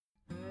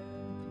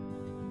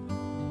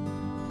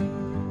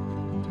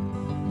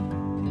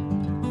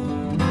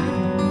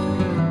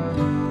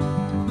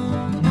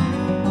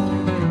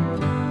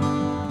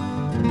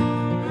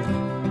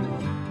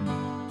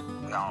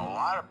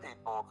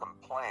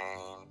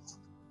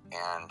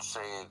and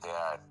say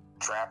that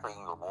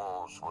trapping the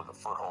wolves with a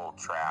foothold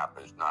trap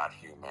is not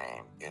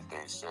humane.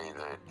 They say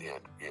that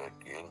it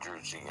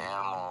injures the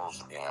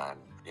animals and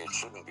it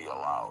shouldn't be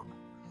allowed.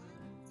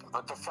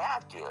 But the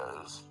fact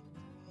is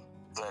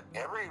that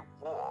every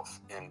wolf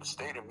in the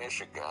state of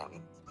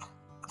Michigan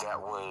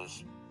that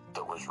was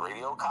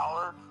radio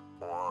collared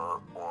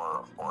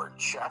or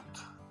checked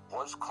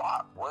was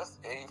caught with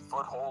a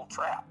foothold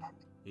trap.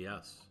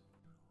 Yes.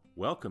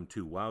 Welcome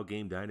to Wild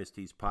Game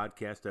Dynasty's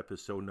podcast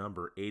episode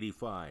number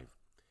 85.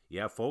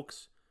 Yeah,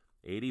 folks,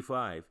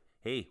 85.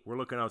 Hey, we're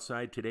looking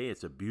outside today.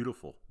 It's a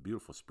beautiful,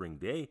 beautiful spring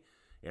day.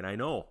 And I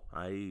know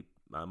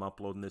I'm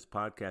uploading this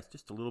podcast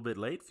just a little bit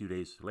late, a few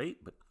days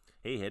late, but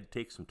hey, had to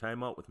take some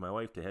time out with my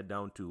wife to head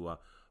down to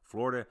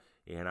Florida.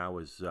 And I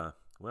was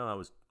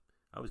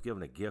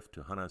given a gift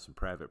to hunt on some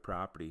private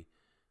property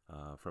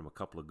from a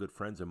couple of good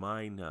friends of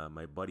mine,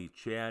 my buddy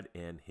Chad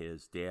and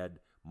his dad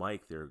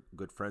Mike. They're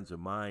good friends of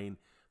mine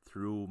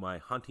through my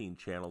hunting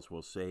channels.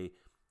 Will say,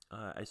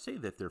 I say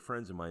that they're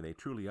friends of mine. They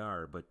truly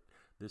are. But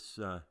this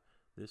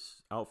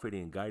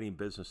outfitting and guiding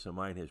business of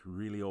mine has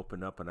really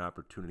opened up an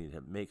opportunity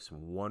to make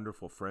some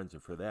wonderful friends,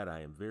 and for that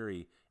I am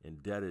very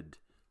indebted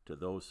to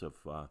those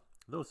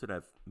that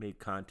I've made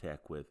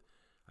contact with.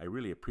 I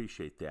really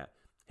appreciate that.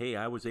 Hey,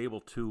 I was able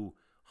to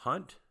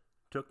hunt.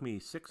 Took me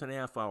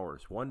 6.5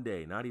 hours, one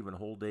day, not even a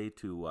whole day,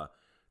 to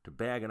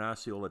bag an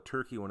Osceola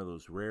turkey, one of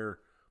those rare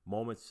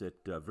moments that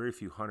very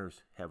few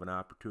hunters have an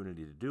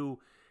opportunity to do,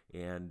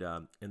 and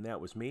that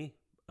was me.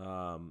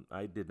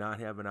 I did not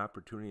have an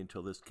opportunity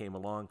until this came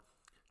along.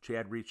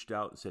 Chad reached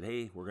out and said,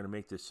 hey, we're going to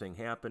make this thing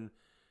happen.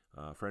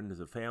 Friends of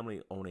the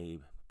family own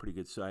a pretty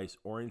good size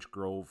orange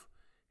grove,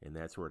 and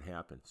that's where it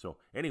happened. So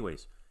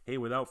anyways, hey,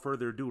 without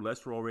further ado,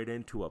 let's roll right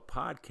into a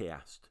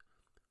podcast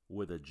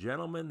with a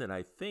gentleman that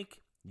I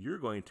think you're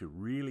going to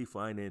really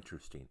find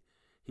interesting.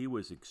 He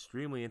was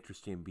extremely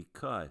interesting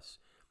because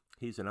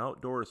he's an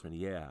outdoorsman,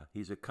 yeah.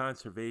 He's a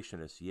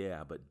conservationist,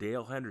 yeah. But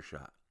Dale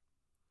Hendershot,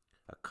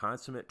 a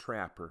consummate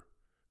trapper,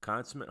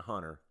 consummate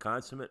hunter,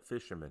 consummate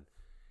fisherman.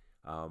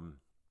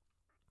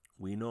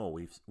 We know,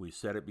 we've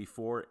said it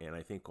before, and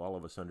I think all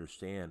of us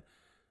understand.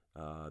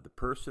 The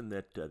person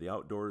that, the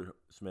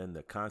outdoorsman,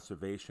 the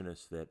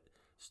conservationist that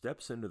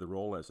steps into the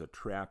role as a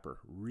trapper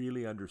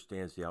really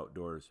understands the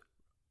outdoors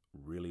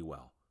really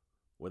well.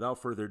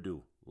 Without further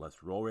ado,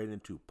 let's roll right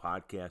into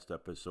podcast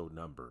episode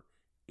number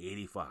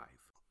 85.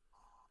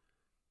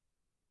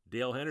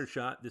 Dale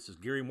Hendershot, this is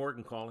Gary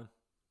Morgan calling.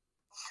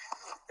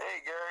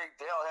 Hey Gary,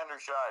 Dale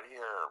Hendershot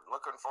here.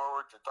 Looking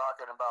forward to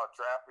talking about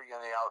trapping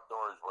in the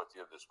outdoors with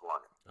you this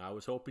morning. I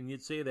was hoping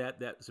you'd say that.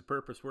 That's the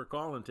purpose we're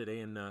calling today.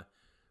 And of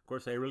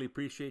course, I really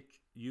appreciate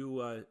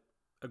you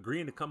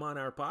agreeing to come on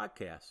our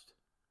podcast.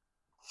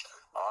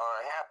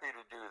 Happy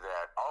to do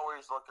that.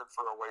 Always looking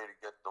for a way to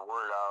get the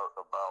word out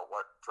about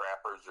what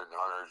trappers and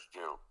hunters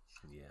do.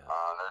 Yeah.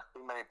 There's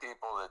too many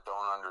people that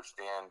don't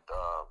understand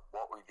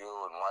what we do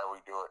and why we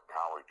do it and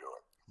how we do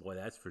it. Boy,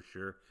 that's for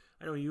sure.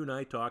 I know you and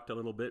I talked a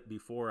little bit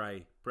before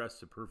I pressed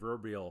the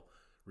proverbial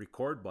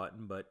record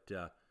button, but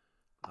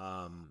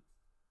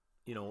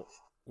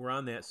we're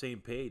on that same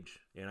page,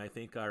 and I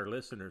think our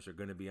listeners are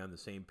going to be on the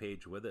same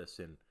page with us,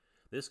 and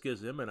this gives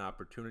them an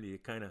opportunity to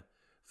kind of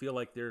feel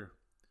like they're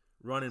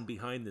running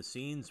behind the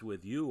scenes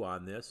with you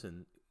on this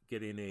and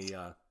getting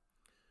a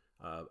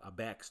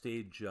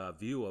backstage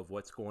view of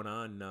what's going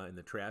on in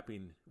the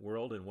trapping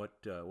world and what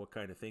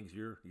kind of things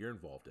you're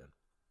involved in.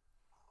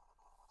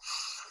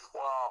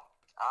 Well,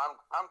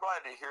 I'm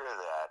glad to hear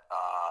that.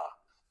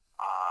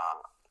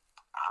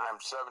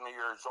 I'm 70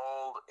 years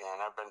old,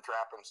 and I've been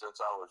trapping since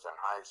I was in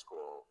high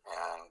school,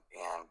 and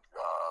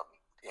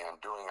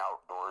doing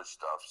outdoor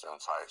stuff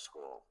since high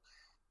school.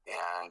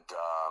 And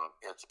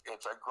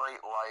it's a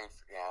great life,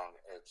 and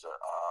it's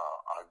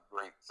a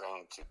great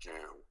thing to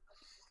do.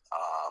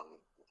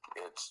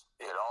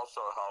 It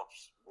also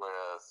helps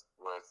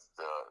with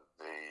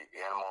the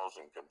animals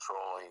and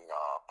controlling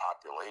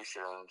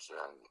populations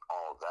and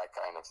all of that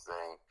kind of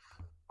thing.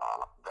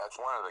 That's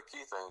one of the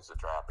key things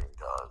that trapping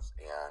does,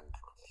 and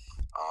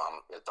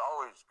it's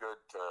always good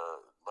to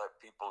let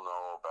people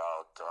know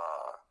about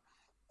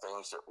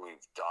things that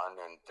we've done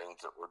and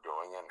things that we're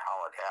doing and how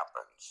it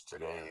happens.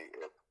 Today,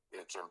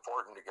 it's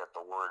important to get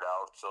the word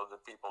out so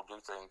that people do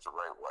things the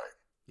right way.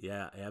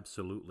 Yeah,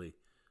 absolutely.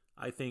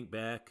 I think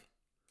back,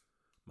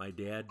 my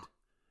dad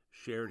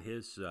shared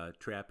his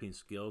trapping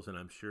skills, and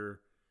I'm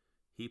sure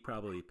he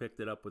probably picked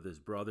it up with his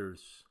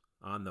brothers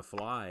on the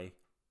fly.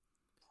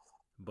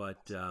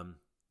 But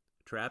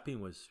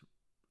trapping was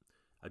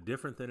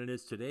different than it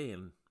is today.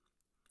 And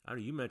I don't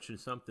know, you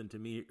mentioned something to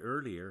me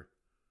earlier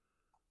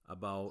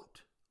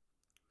about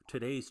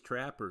today's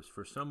trappers.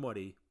 For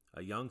somebody,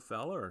 a young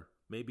fella, or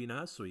maybe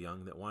not so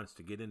young, that wants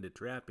to get into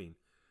trapping,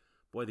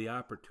 boy, the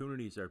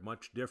opportunities are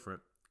much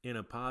different in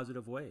a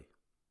positive way.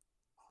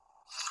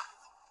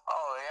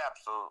 Oh, they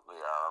absolutely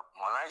are.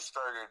 When I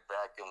started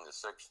back in the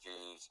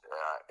 60s,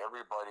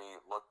 everybody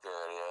looked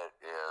at it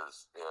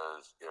as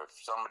if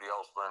somebody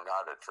else learned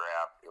how to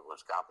trap, it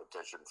was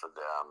competition for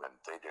them, and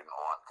they didn't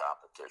want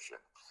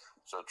competition.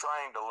 So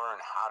trying to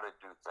learn how to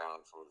do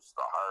things was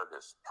the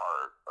hardest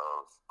part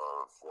of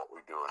what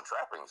we do, and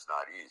trapping's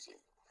not easy.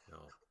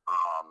 No.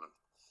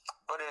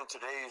 But in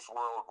today's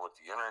world with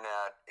the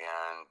internet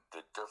and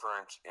the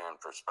difference in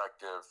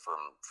perspective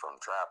from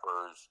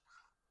trappers,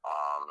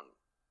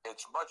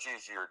 it's much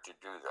easier to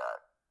do that.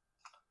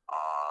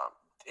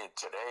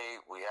 Today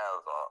we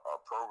have a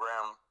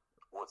program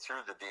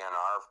through the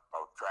DNR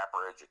of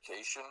trapper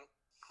education,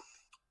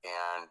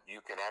 and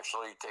you can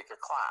actually take a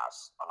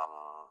class.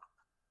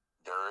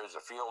 There is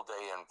a field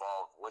day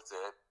involved with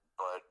it,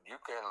 but you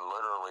can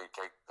literally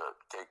take the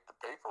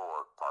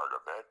paperwork part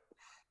of it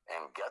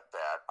and get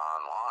that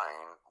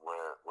online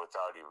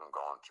without even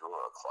going through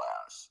a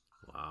class.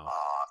 Wow.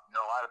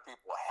 A lot of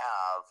people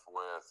have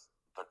with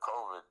the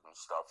COVID and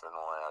stuff in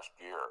the last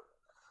year.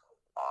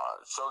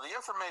 So the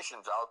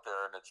information's out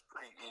there, and it's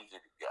pretty easy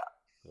to get.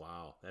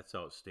 Wow, that's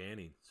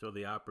outstanding. So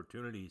the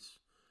opportunities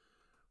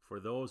for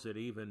those that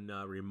even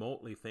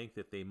remotely think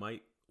that they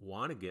might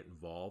want to get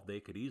involved, they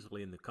could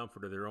easily, in the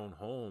comfort of their own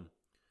home,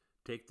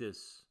 take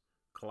this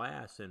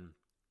class and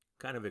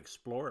kind of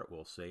explore it,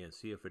 we'll say, and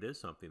see if it is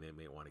something they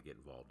may want to get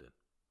involved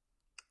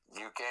in.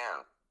 You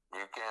can.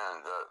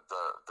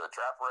 The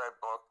Trapper Ed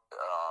book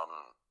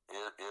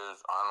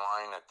is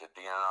online at the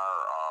DNR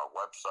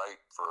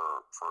website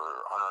for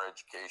hunter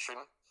education.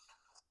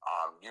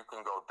 You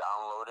can go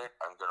download it.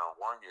 I'm going to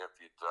warn you, if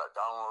you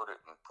download it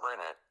and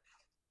print it,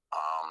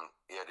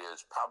 it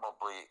is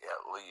probably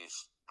at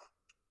least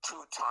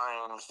 2.5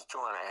 times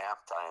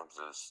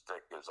as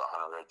thick as a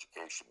hunter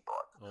education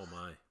book. Oh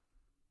my.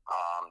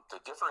 The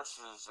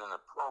differences in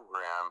the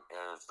program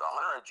is the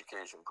hunter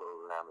education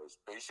program is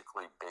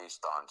basically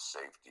based on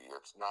safety.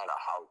 It's not a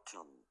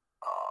how-to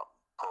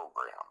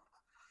program.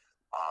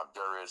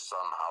 There is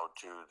some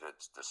how-to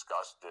that's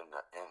discussed in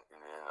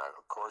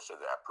the course of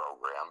that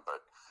program,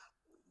 but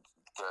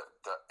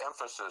the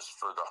emphasis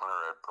for the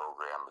hunter ed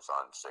program is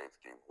on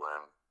safety.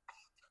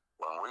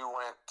 When we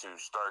went to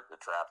start the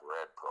Trapper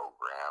Ed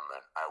program,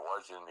 and I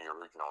was in the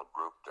original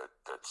group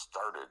that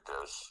started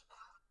this,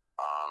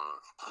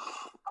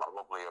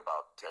 probably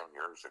about 10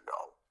 years ago,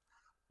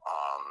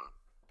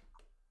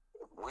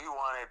 we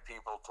wanted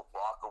people to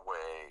walk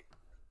away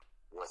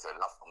with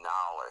enough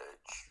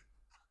knowledge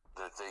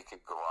that they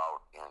could go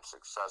out and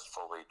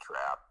successfully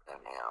trap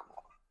an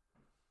animal.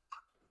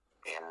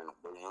 And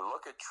when you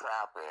look at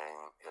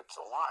trapping, it's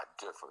a lot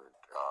different.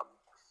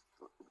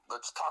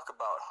 Let's talk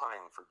about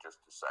hunting for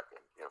just a second.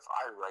 If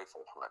I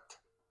rifle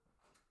hunt,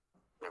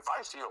 if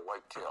I see a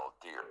white-tailed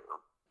deer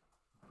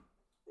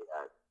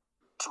at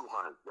 200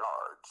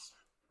 yards,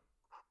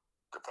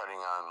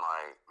 depending on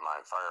my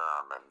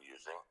firearm I'm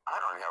using, I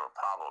don't have a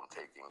problem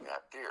taking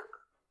that deer.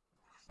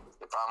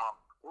 If I'm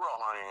up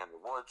squirrel hunting in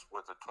the woods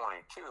with a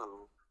 .22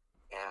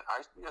 and I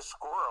see a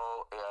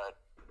squirrel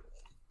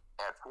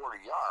at 40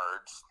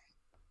 yards,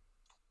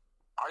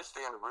 I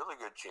stand a really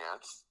good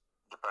chance,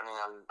 depending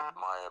on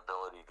my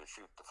ability to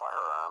shoot the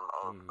firearm,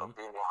 of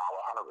being able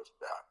to harvest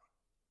that.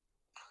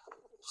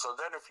 So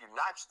then if you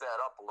notch that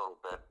up a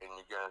little bit and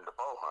you get into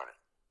bow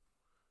hunting,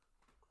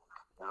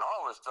 and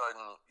all of a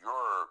sudden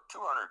your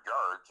 200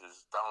 yards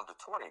is down to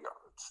 20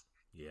 yards.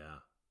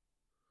 Yeah.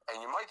 And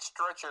you might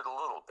stretch it a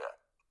little bit.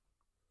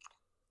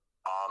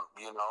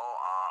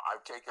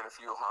 I've taken a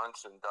few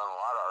hunts and done a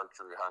lot of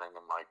archery hunting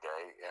in my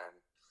day, and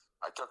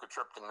I took a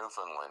trip to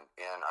Newfoundland,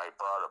 and I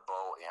brought a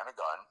bow and a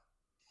gun.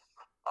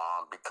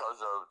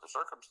 Because of the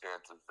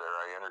circumstances there,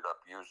 I ended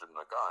up using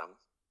the gun,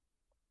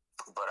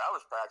 but I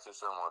was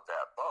practicing with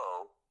that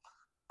bow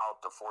out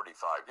to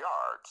 45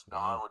 yards.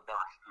 Now, I would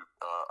never shoot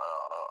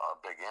a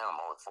big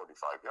animal at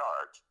 45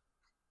 yards,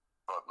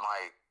 but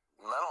my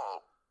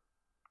mental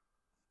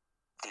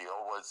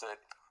deal was that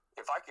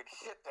if I could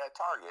hit that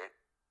target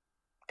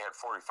at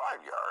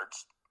 45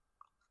 yards,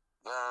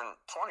 then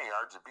 20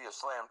 yards would be a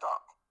slam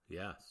dunk.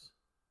 Yes.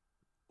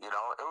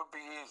 It would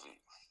be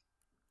easy.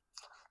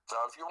 So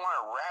if you want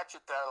to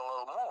ratchet that a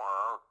little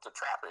more to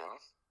trapping,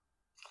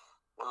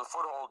 with a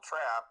foothold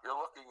trap, you're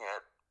looking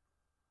at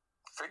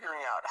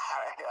figuring out how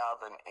to have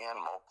an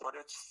animal put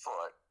its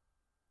foot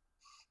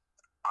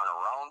on a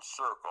round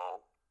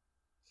circle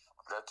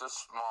that's as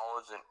small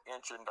as an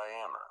inch in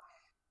diameter.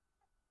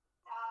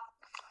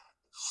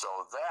 So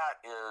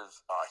that is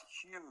a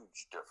huge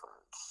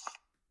difference.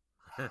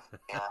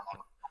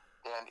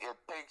 And it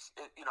takes,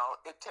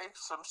 it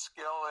takes some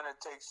skill and it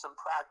takes some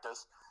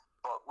practice,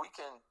 but we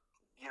can,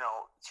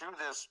 through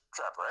this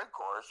Trapper Ed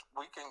course,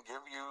 we can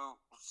give you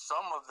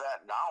some of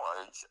that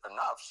knowledge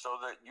enough so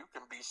that you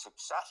can be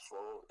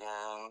successful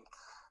in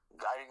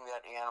guiding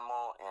that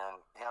animal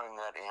and having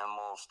that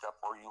animal step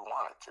where you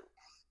want it to.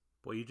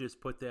 Well, you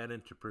just put that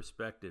into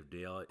perspective,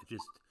 Dale.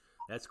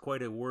 That's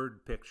quite a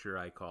word picture,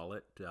 I call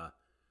it.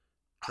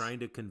 Trying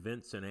to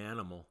convince an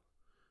animal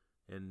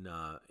in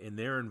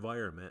their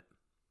environment,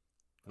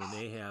 when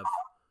they have,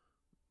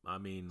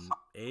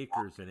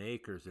 acres and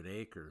acres and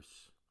acres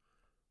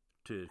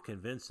to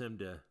convince him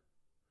to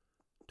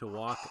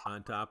walk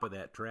on top of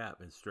that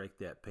trap and strike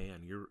that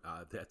pan.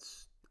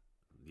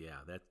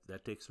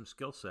 That takes some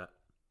skill set.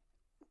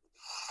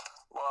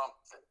 Well,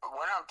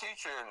 when I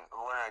teach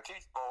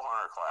bow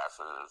hunter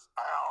classes,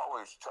 I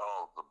always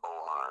tell the bow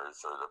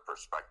hunters or the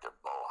prospective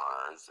bow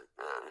hunters,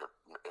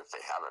 if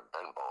they haven't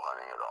been bow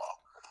hunting at all,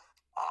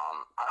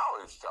 I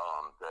always tell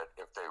them that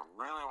if they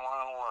really want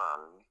to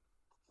learn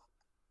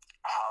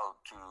how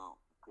to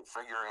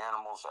figure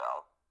animals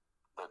out,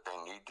 that they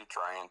need to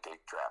try and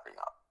take trapping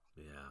up.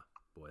 Yeah,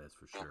 boy, that's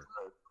for sure.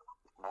 Because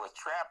with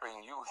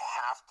trapping, you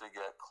have to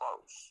get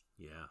close.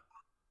 Yeah.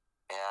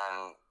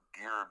 And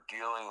you're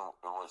dealing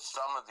with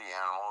some of the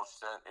animals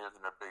that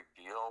isn't a big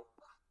deal,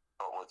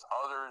 but with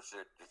others,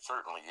 it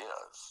certainly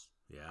is.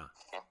 Yeah.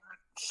 And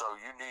so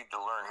you need to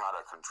learn how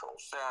to control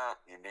scent.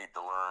 You need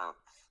to learn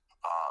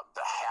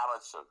the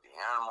habits of the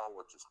animal,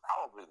 which is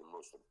probably the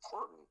most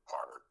important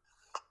part,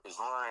 is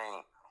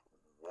learning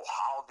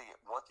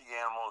what the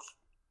animals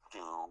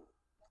do,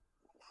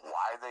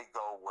 why they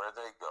go where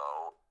they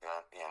go,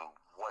 and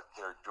what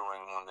they're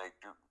doing when they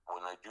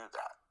do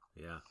that.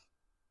 Yeah.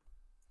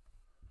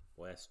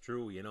 Well, that's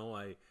true. You know,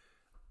 I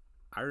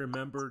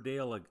remember,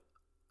 Dale, like,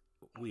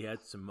 we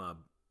had some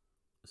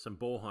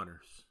bow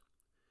hunters,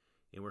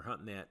 and we're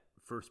hunting that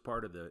first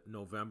part of the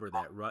November,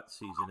 that rut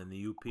season in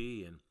the UP,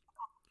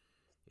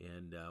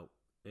 and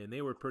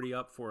they were pretty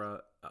up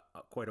for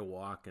quite a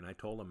walk. And I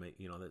told them,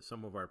 you know, that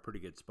some of our pretty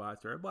good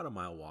spots are about a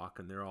mile walk,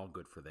 and they're all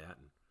good for that.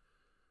 And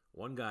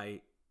one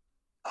guy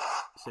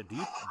said, "Do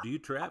you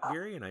trap,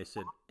 Gary?" And I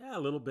said, "Yeah, a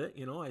little bit."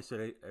 You know, I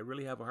said, I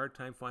really have a hard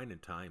time finding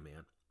time,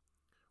 man.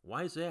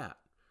 Why is that?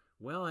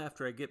 Well,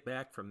 after I get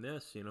back from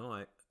this, you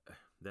know,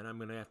 then I'm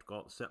going to have to go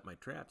out and set my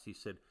traps. He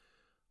said,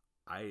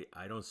 I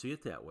don't see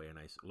it that way. And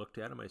I looked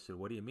at him. I said,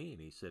 "What do you mean?"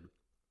 He said,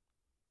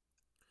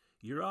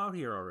 "You're out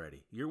here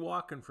already. You're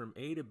walking from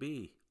A to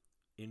B,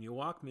 and you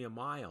walked me a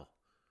mile."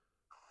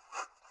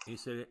 He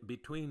said,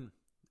 "Between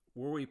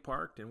where we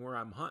parked and where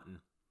I'm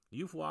hunting,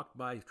 you've walked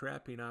by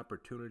trapping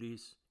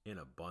opportunities in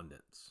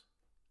abundance."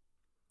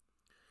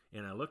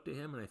 And I looked at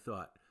him and I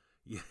thought,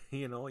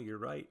 you know, you're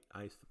right.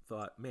 I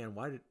thought, man,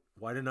 why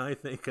didn't I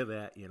think of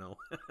that, you know?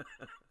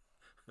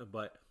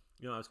 But,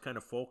 you know, I was kind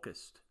of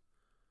focused.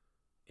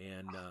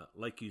 And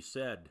like you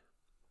said,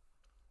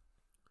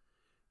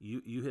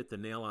 you hit the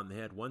nail on the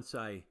head. Once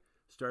I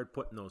started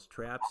putting those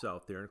traps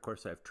out there, and of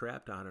course I've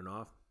trapped on and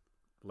off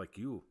like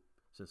you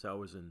since I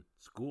was in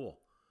school,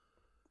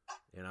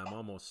 and I'm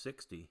almost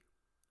 60.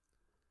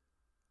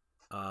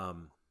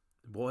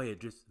 Boy, it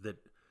just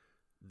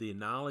the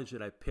knowledge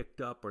that I picked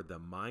up, or the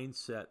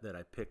mindset that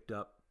I picked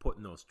up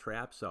putting those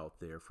traps out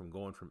there from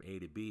going from A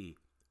to B,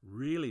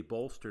 really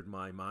bolstered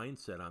my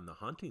mindset on the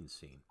hunting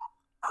scene.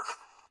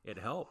 It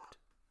helped.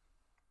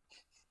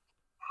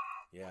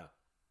 Yeah.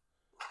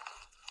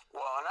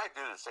 Well, and I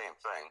do the same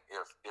thing.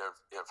 If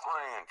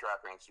hunting and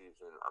trapping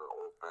season are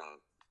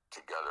open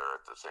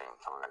together at the same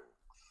time,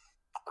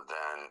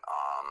 then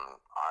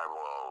I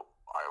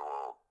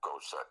will go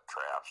set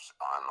traps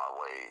on my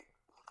way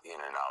in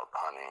and out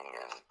hunting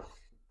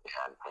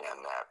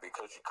and that,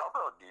 because you cover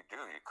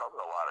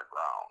a lot of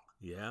ground.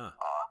 Yeah.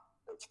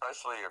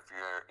 Especially if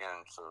you're in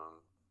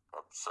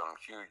some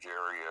huge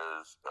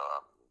areas.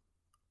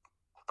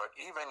 But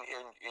even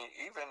in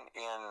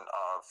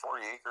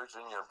 40 acres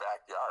in your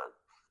backyard.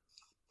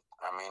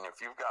 I mean, if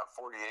you've got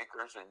 40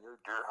 acres and you're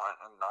deer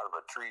hunting out of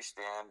a tree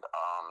stand,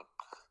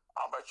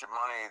 I'll bet you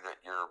money that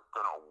you're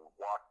going to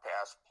walk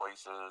past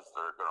places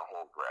that are going to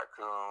hold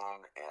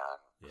raccoon and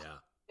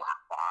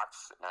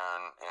fox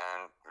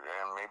and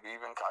maybe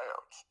even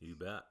coyotes. You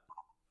bet.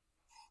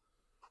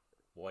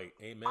 Boy,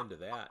 amen to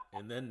that.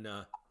 And then,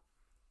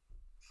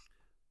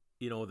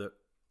 you know,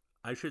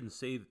 I shouldn't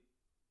say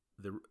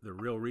the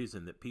real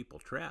reason that people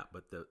trap,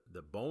 but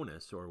the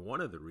bonus, or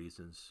one of the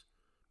reasons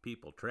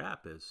people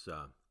trap, is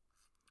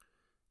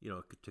you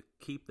know, to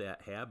keep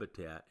that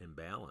habitat in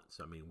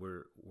balance. I mean,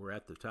 we're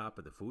at the top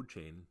of the food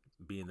chain,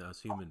 being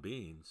us human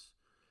beings.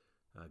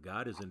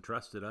 God has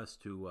entrusted us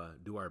to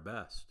do our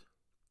best,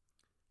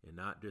 and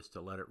not just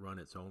to let it run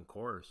its own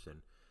course.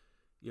 And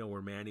you know,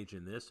 we're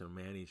managing this and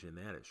managing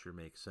that. It sure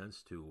makes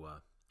sense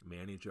to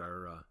manage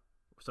our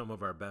some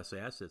of our best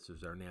assets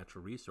as our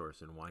natural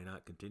resource, and why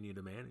not continue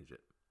to manage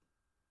it?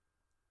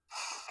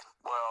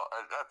 Well,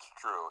 that's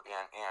true,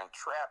 and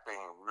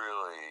trapping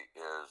really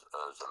is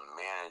a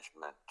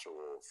management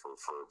tool for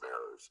fur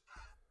bearers.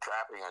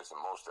 Trapping is the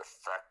most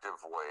effective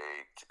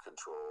way to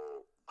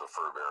control the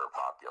fur bearer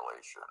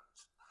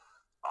populations.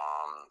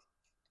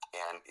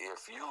 And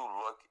if you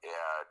look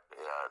at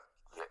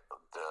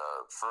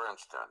for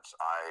instance,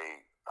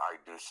 I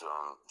do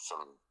some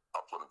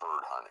upland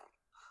bird hunting,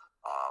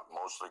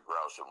 mostly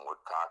grouse and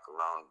woodcock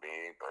around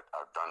me, but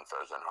I've done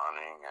pheasant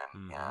hunting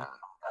and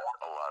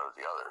a lot of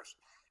the others.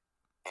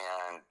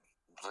 And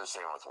the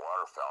same with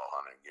waterfowl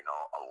hunting. You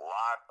know, a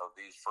lot of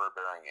these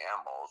fur-bearing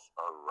animals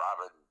are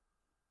robbing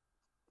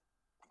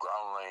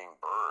ground-laying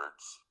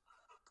birds'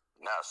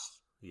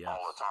 nests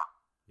all the time.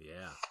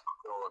 Yeah.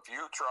 So if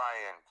you try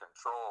and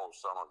control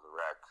some of the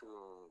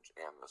raccoons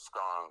and the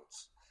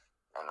skunks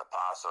and the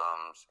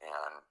possums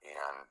and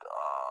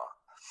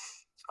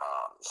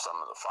some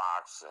of the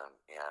fox and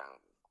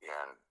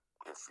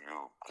if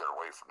you get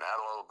away from that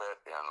a little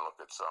bit and look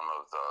at some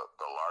of the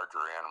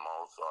larger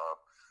animals,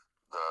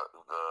 the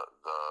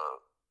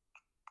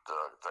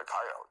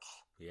coyotes.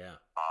 Yeah.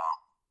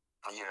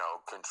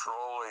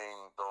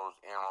 Controlling those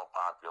animal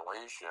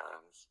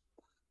populations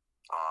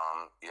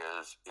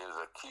is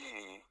a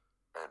key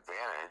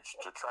advantage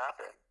to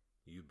trapping.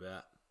 You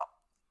bet.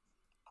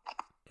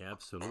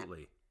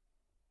 Absolutely.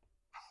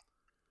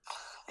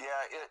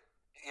 Yeah,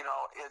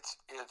 it's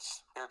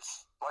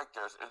like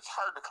this. It's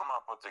hard to come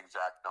up with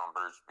exact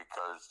numbers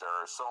because there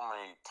are so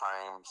many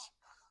times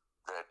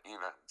that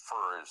even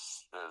fur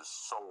is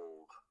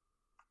sold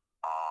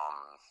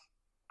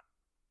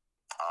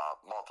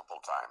multiple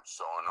times.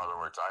 So in other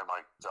words, I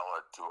might sell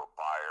it to a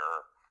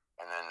buyer,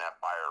 and then that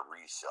buyer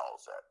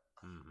resells it.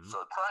 Mm-hmm.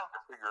 So trying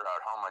to figure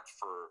out how much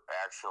fur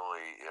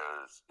actually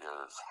is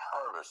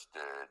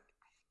harvested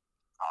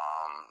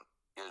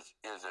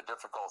is a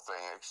difficult thing,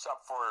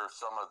 except for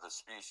some of the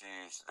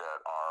species that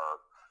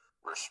are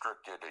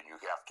restricted and you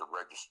have to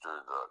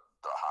register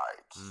the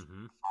hides.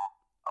 Mm-hmm.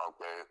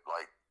 Okay,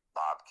 like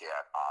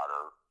bobcat,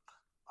 otter,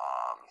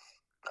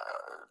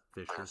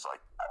 things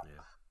like that.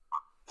 Yeah.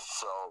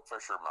 So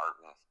Fisher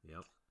Martin.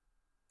 Yep.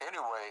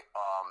 Anyway,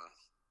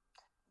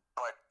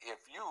 but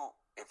if you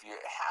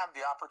have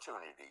the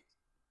opportunity,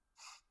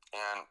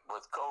 and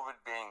with COVID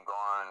being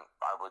gone,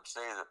 I would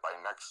say that by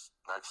next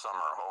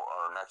summer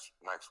or next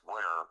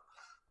winter,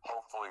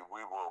 hopefully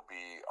we will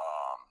be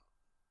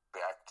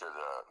back to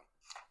the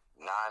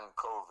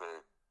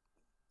non-COVID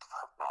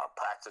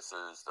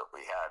practices that we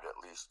had, at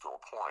least to a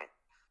point.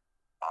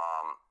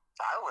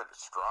 I would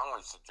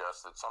strongly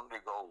suggest that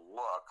somebody go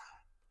look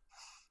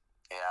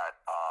at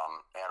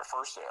a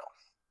fur sale.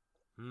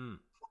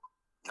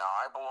 Now,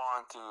 I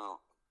belong to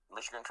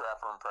Michigan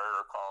Trapper and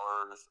Predator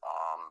Callers.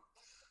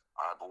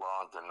 I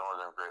belong to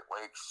Northern Great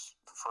Lakes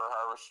Fur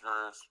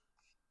Harvesters.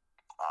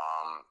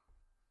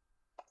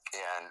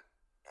 And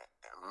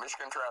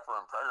Michigan Trapper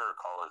and Predator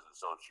Callers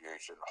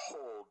Association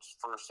holds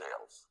fur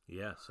sales.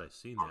 Yes, I've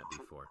seen that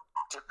before.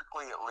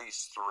 Typically at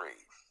least 3.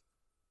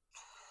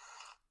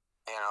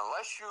 And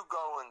unless you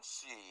go and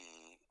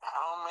see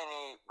how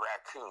many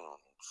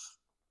raccoons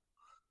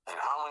and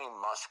how many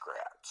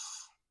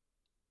muskrats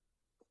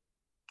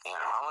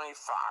and how many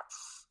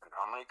fox and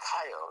how many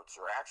coyotes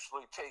are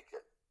actually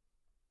taken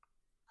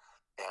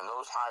and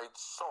those hides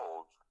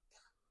sold,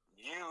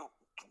 you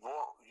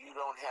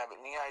don't have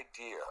any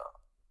idea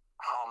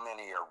how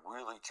many are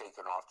really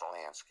taken off the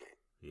landscape.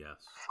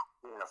 Yes.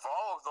 And if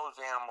all of those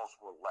animals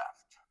were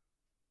left,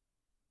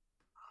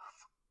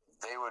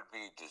 they would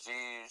be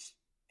diseased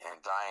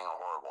and dying a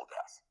horrible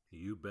death.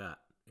 You bet.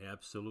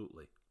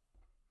 Absolutely.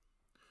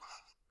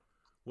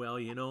 Well,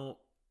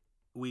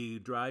 we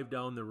drive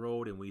down the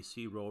road and we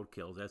see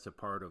roadkills. That's a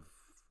part of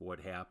what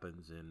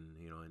happens, and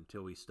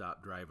until we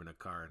stop driving a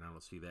car, and I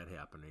don't see that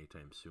happen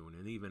anytime soon.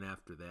 And even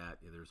after that,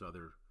 there's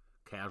other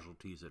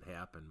casualties that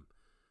happen.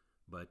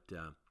 But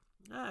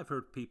I've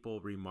heard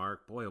people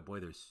remark, boy, oh boy,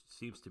 there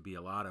seems to be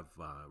a lot of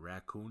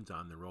raccoons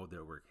on the road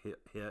that were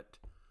hit.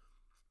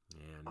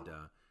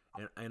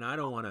 And I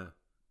don't want to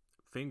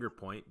finger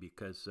point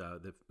because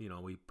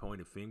we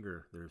point a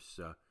finger. There's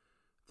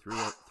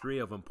three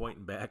of them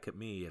pointing back at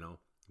me,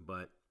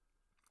 But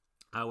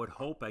I would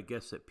hope, I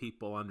guess, that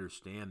people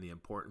understand the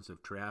importance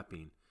of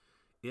trapping.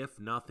 If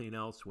nothing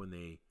else, when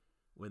they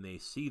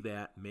see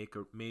that,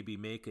 maybe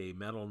make a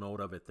mental note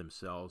of it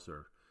themselves,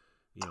 or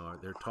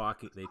they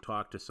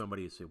talk to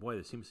somebody and say, boy,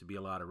 there seems to be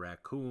a lot of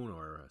raccoon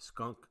or a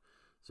skunk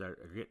that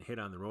are getting hit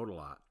on the road a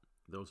lot.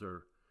 Those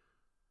are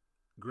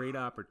great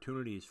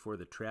opportunities for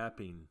the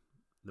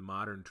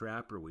modern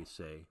trapper, we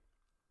say,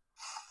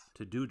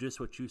 to do just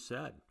what you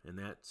said, and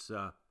that's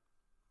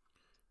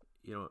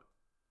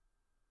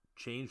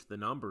change the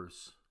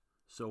numbers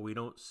so we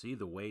don't see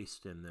the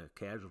waste and the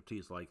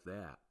casualties like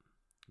that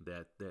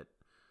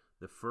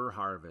the fur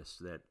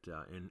harvest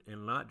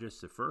and not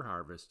just the fur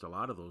harvest, a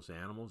lot of those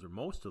animals, or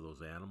most of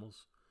those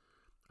animals,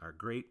 are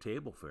great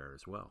table fare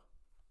as well.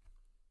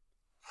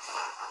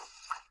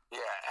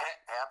 Yeah,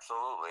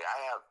 absolutely. I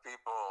have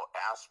people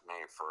ask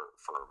me for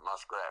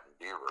muskrat and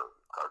beaver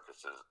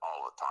carcasses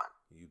all the time.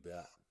 You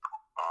bet.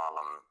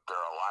 There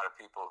are a lot of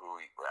people who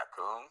eat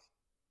raccoon.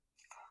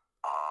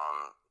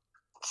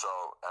 So,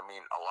 I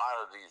mean, a lot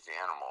of these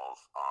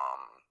animals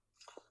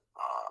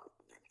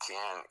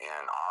can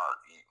and are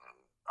eaten.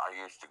 I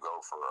used to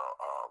go for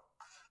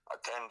a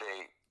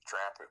 10-day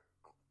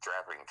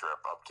trapping trip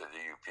up to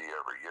the UP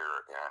every year,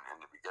 and in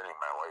the beginning,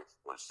 my wife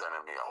was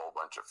sending me a whole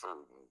bunch of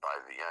food, and by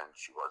the end,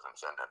 she wasn't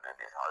sending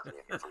hardly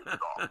any food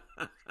at all.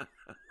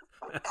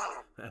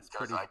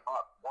 Because I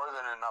caught more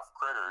than enough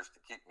critters to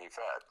keep me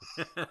fed.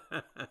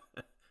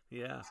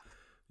 Yeah,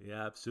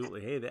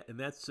 absolutely. Hey,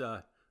 that's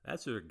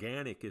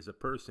organic as a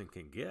person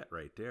can get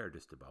right there,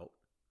 just about.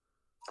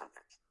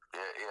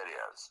 It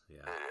is.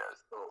 Yeah. It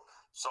is. So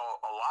So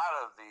a lot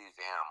of these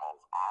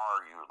animals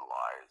are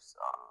utilized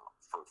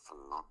for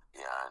food,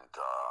 and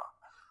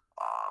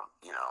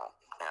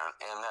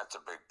and that's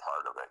a big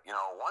part of it.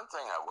 One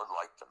thing I would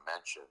like to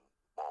mention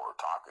while we're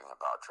talking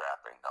about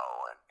trapping,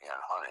 though,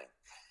 and hunting,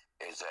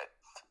 is that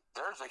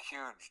there's a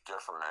huge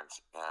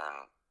difference in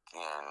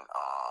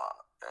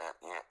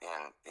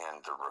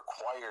the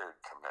required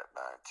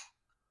commitment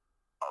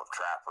of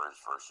trappers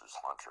versus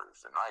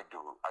hunters, and I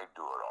do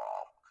it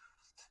all.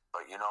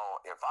 But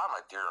if I'm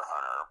a deer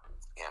hunter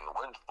and the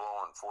wind's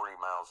blowing 40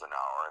 miles an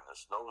hour and the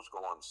snow's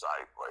going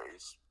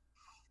sideways,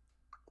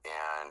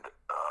 and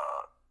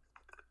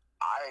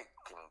I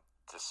can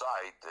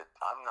decide that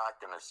I'm not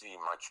going to see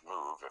much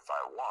move if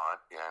I want,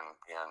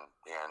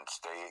 and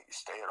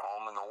stay at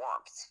home in the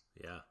warmth.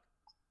 Yeah.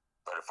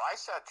 But if I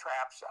set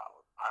traps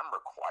out, I'm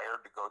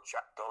required to go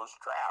check those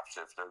traps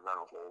if they're going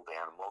to hold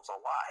animals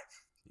alive.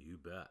 You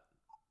bet.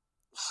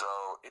 So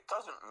it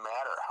doesn't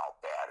matter how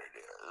bad it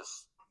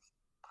is.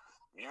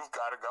 You've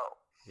got to go.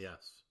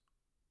 Yes.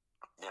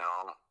 In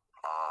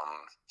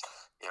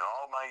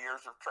all my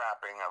years of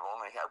trapping, I've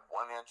only had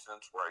one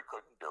instance where I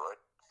couldn't do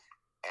it,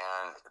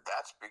 and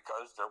that's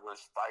because there was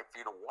 5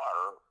 feet of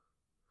water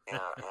in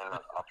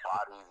a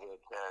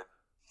body that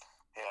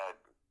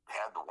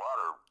had the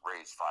water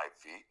raised 5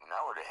 feet, and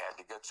I would have had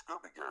to get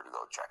scuba gear to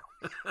go check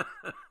them.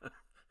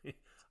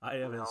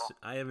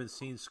 I haven't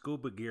seen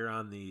scuba gear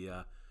on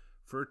the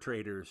fur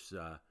traders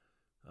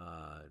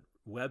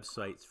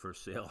websites for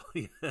sale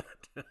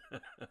yet.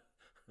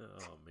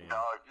 Oh man!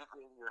 No,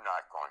 you're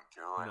not going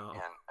to. No.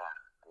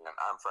 And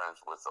I'm friends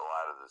with a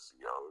lot of the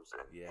COs,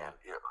 and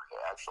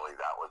actually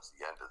that was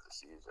the end of the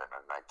season.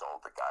 And I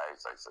told the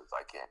guys, I said,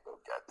 I can't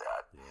go get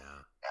that.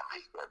 Yeah. And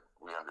they said,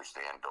 we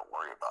understand. Don't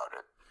worry about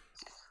it.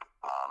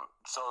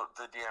 So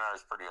the DNR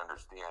is pretty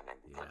understanding,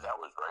 because that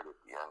was right at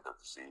the end of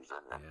the season,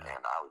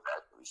 and I was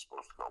actually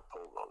supposed to go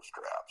pull those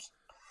traps.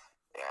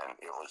 And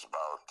it was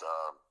about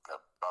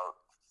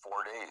 4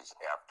 days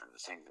after the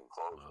season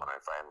closed when I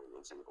finally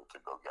was able to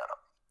go get them.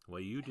 Well,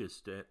 you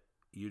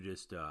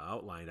just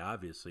outlined,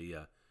 obviously,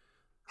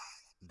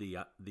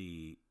 the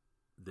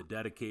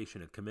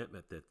dedication and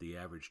commitment that the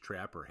average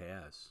trapper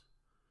has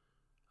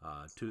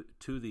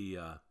to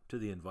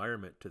the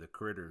environment, to the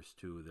critters,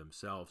 to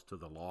themselves, to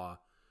the law,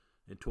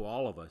 and to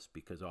all of us,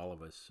 because all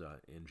of us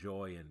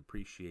enjoy and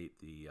appreciate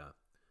the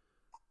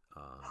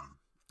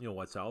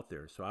what's out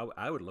there. So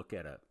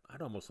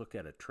I'd almost look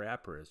at a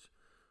trapper as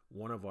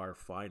one of our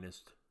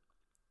finest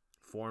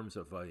forms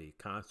of a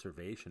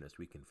conservationist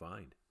we can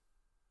find.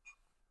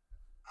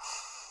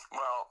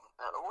 Well,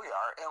 we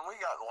are, and we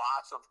got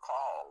lots of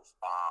calls.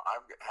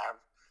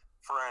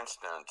 For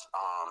instance,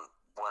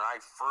 when I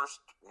first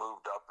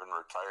moved up and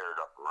retired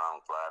up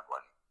around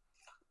Gladwin,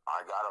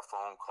 I got a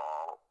phone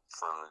call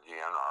from the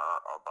DNR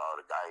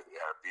about a guy who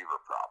had a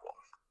beaver problem.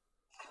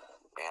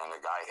 And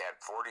the guy had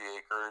 40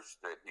 acres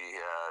that he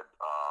had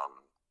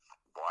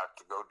bought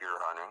to go deer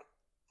hunting.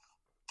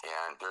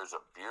 And there's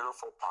a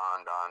beautiful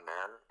pond on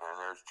there, and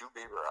there's 2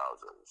 beaver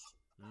houses.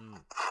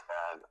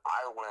 And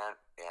I went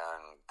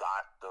and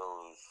got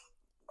those.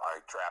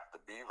 I trapped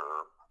the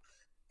beaver,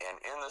 and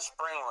in the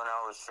spring when I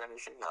was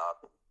finishing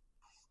up,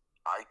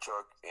 I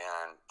took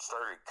and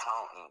started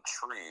counting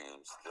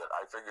trees that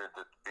I figured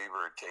that the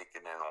beaver had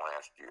taken in the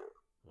last year.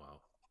 Wow.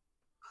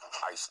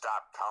 I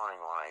stopped counting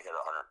when I hit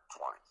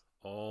 120.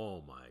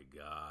 Oh my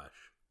gosh.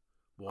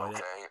 Boy,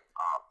 okay.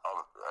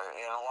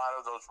 And a lot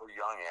of those were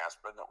young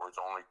aspen that was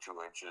only 2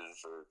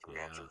 inches or 3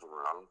 inches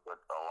around, but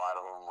a lot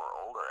of them were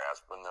older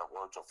aspen that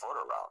was a foot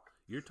around.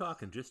 You're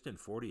talking just in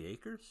 40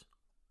 acres?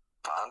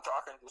 I'm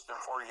talking just in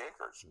 40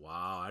 acres.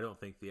 Wow, I don't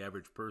think the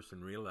average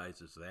person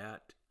realizes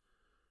that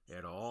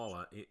at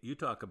all. You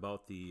talk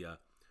about the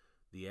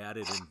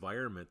added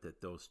environment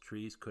that those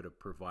trees could have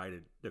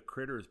provided the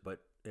critters,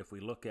 but if we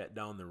look at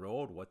down the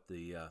road, what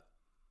the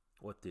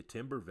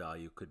timber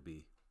value could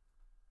be.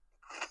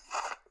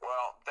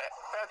 Well,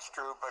 that's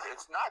true, but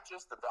it's not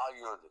just the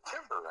value of the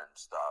timber and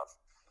stuff,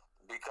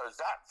 because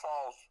that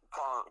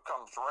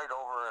comes right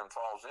over and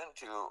falls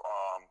into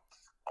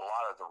a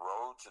lot of the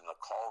roads and the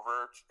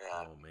culverts.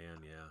 And, oh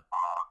man, yeah.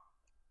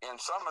 In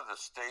some of the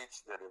states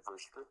that have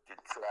restricted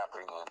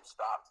trapping and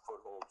stopped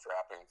foothold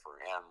trapping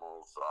for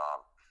animals,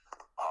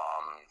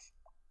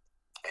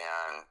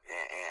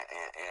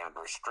 and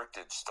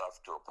restricted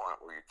stuff to a point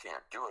where you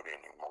can't do it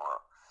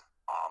anymore,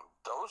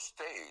 those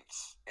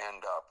states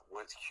end up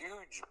with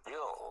huge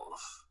bills.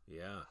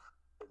 Yeah.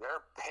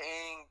 They're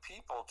paying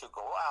people to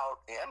go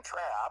out and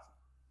trap,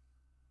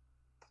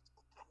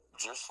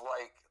 just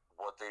like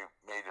what they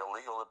made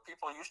illegal that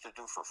people used to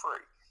do for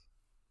free.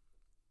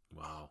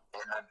 Wow.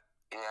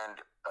 And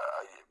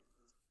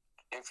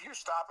if you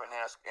stop and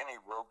ask any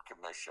road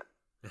commission,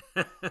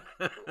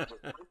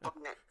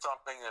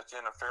 something that's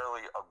in a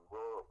fairly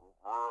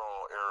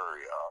rural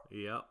area.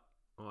 Yep.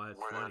 Oh, that's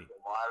where funny.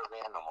 There's a lot of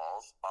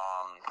animals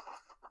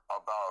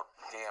about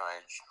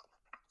damage,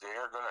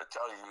 they're going to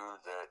tell you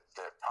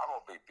that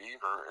probably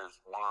beaver is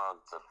one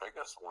of the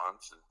biggest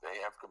ones that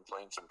they have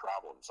complaints and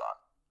problems on.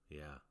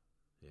 Yeah,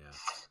 yeah.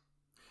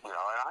 And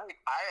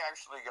I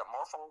actually get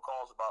more phone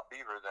calls about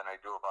beaver than I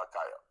do about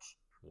coyotes.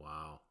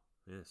 Wow.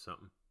 Yeah,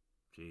 something.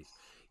 Jeez.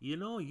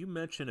 You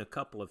mentioned a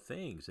couple of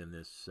things in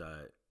this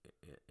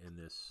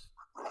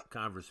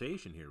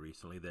conversation here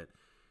recently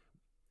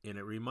and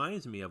it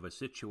reminds me of a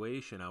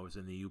situation. I was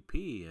in the UP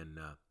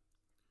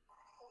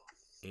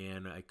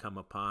and I come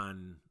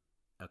upon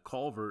a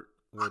culvert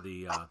where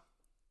the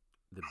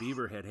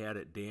beaver had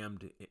it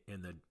dammed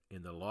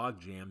in the log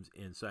jams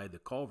inside the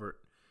culvert.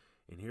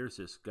 And here's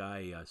this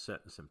guy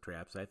setting some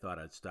traps. I thought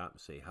I'd stop and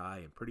say hi.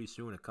 And pretty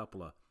soon, a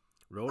couple of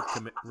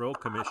road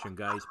commission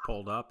guys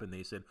pulled up, and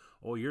they said,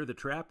 "Oh, you're the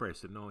trapper." I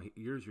said, "No,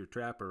 here's your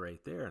trapper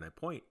right there." And I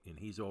point, and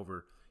he's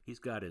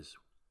got his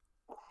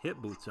hip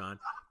boots on.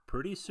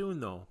 Pretty soon,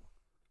 though,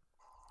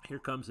 here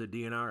comes the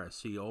DNR, a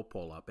CO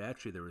pull up.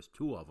 Actually, there was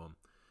two of them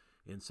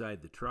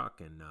inside the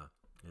truck, and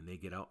they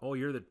get out. "Oh,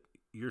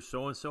 you're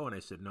so and so," and I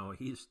said, "No,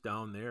 he's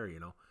down there."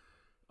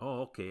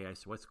 "Oh, okay." I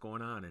said, "What's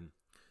going on?"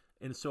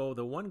 And so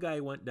the one guy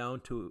went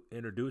down to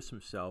introduce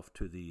himself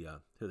to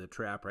the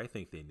trapper. I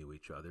think they knew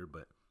each other,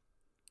 but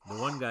the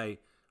one guy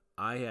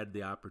I had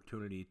the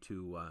opportunity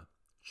to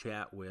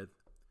chat with.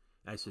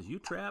 I says, "You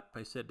trap?"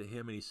 I said to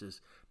him, and he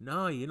says,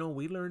 "No,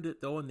 we learned it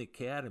though in the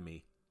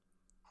academy."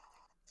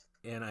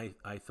 And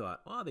I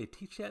thought, "Oh, they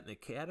teach that in the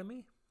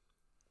academy?"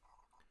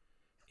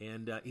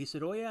 And he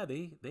said, "Oh yeah,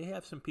 they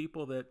have some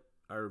people that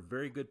are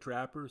very good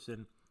trappers,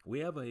 and we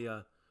have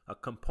a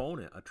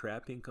component, a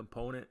trapping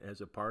component as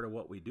a part of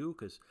what we do,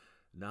 because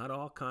not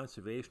all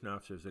conservation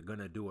officers are going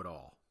to do it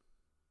all."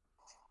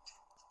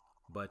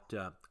 But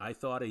I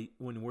thought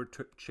when we're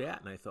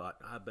chatting, I thought,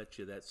 I bet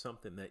you that's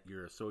something that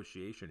your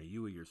association or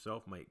you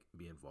yourself might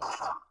be involved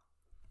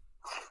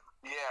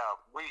in. Yeah,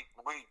 we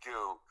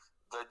do.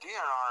 The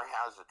DNR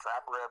has a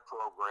Trapper Ed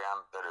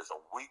program that is a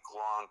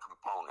week-long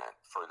component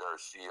for their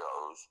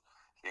COs,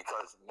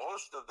 because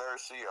most of their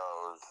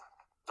COs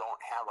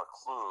don't have a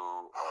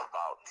clue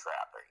about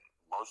trapping.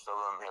 Most of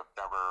them have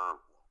never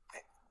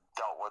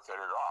dealt with it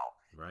at all.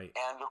 Right.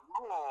 And the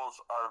rules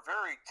are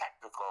very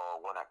technical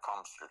when it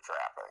comes to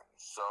trapping.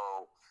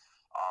 So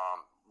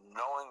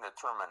knowing the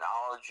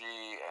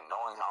terminology and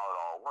knowing how it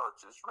all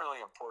works is really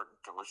important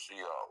to a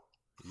CO.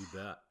 You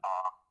bet.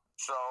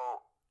 So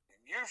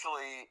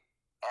usually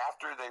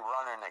after they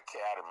run an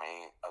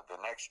academy, the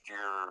next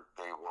year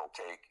they will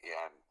take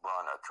and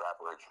run a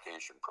trapper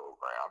education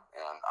program.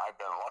 And I've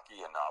been lucky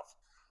enough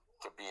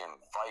to be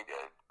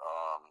invited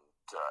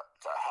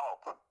to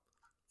help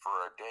for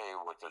a day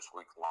with this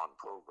week-long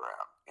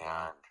program.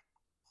 And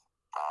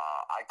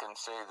I can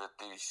say that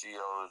these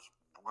COs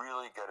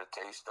really get a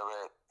taste of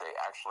it. They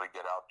actually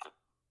get out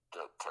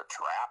to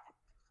trap.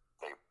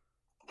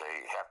 They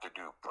have to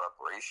do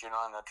preparation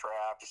on the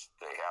traps.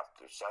 They have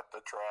to set the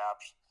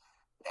traps.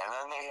 And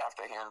then they have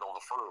to handle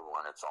the fur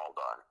when it's all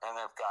done. And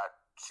they've got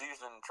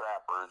seasoned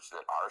trappers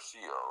that are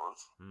COs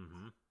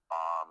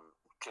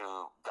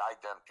to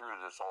guide them through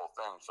this whole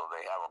thing, so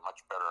they have a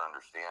much better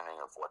understanding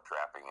of what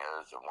trapping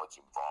is and what's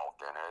involved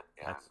in it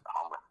and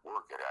how much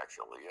work it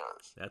actually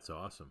is. That's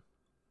awesome.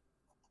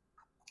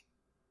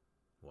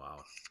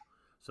 Wow.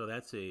 So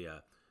that's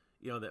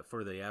that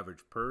for the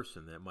average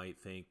person that might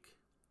think,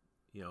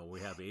 we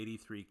have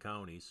 83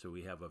 counties, so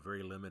we have a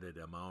very limited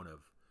amount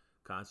of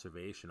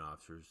conservation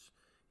officers.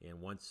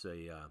 And once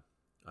a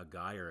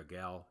guy or a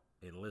gal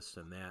enlists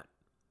in that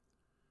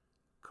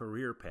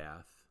career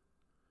path,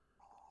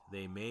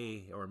 they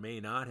may or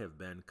may not have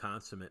been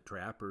consummate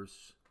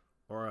trappers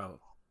or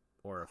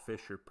a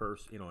fisher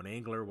person, an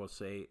angler, we'll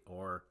say,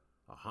 or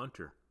a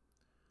hunter.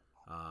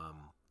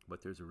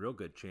 But there's a real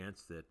good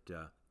chance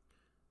that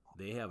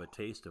they have a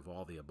taste of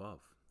all the above.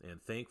 And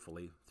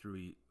thankfully,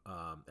 through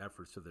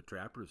efforts of the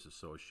Trappers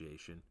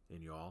Association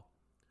in y'all,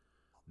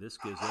 this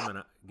gives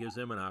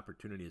them an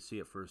opportunity to see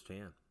it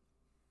firsthand.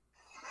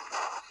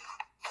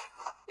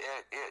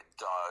 It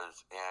does,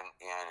 and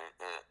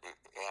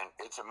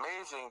it's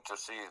amazing to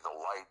see the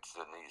lights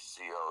in these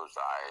COs'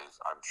 eyes.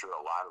 I'm sure a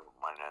lot of them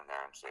went in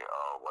there and say,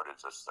 "Oh, what is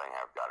this thing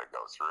I've got to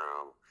go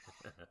through?"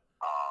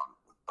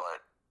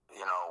 But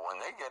when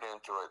they get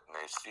into it and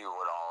they see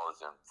what all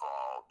is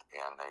involved,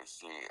 and they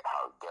see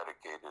how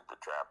dedicated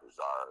the trappers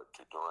are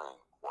to doing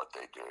what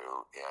they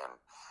do,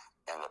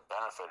 and the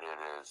benefit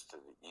it is to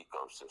the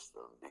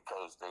ecosystem,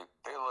 because they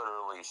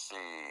literally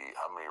see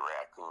how many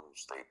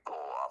raccoons they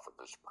pull off of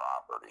this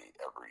property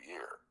every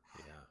year.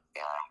 Yeah.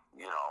 And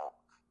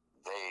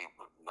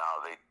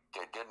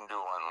they didn't do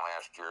one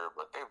last year,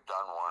 but they've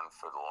done one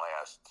for the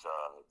last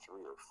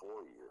 3 or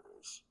 4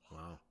 years.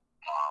 Wow.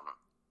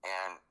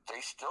 And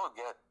they still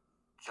get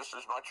just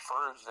as much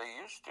fur as they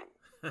used to.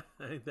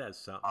 I think that's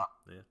something.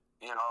 Yeah.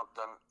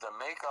 The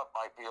makeup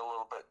might be a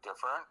little bit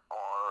different,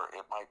 or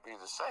it might be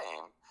the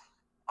same.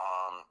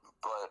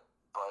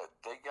 But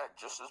they get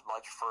just as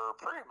much fur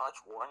pretty much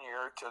one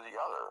year to the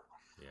other.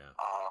 Yeah.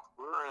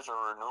 Fur is a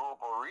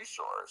renewable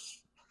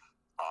resource.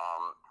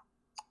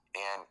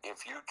 And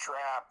if you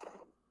trap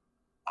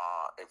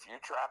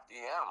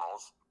the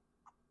animals,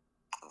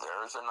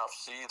 there's enough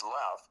seed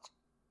left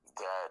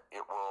that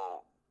it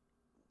will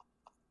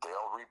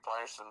they'll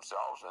replenish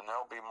themselves, and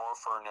there'll be more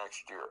fur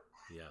next year.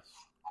 Yes.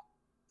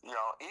 You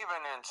know, even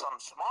in some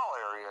small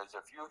areas,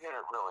 if you hit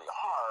it really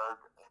hard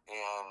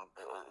and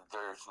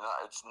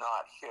it's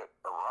not hit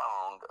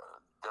around,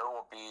 there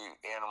will be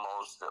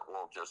animals that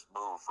will just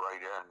move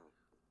right in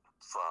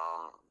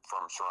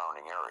from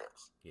surrounding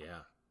areas.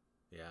 Yeah,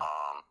 yeah.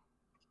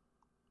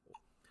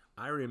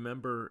 I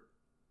remember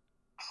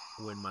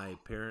when my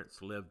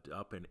parents lived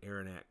up in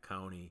Aranac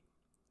County,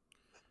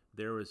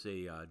 there was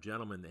a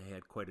gentleman that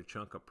had quite a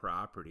chunk of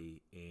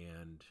property,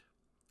 and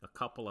a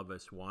couple of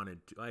us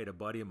wanted to. I had a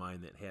buddy of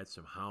mine that had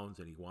some hounds,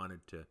 and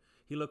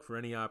he looked for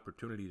any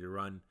opportunity to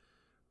run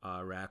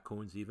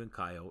raccoons, even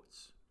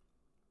coyotes.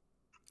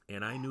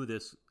 And I knew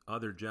this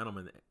other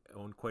gentleman that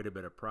owned quite a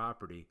bit of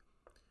property.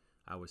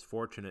 I was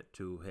fortunate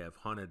to have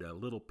hunted a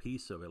little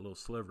piece of it, a little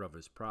sliver of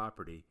his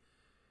property.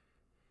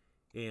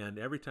 And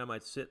every time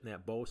I'd sit in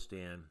that bow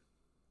stand,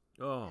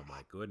 oh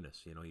my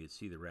goodness, you'd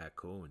see the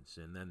raccoons,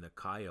 and then the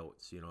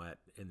coyotes,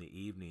 in the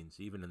evenings,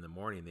 even in the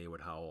morning, they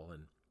would howl.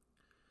 And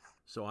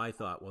so I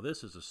thought, well,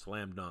 this is a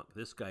slam dunk.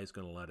 This guy's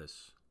going to let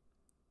us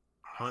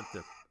hunt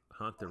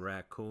the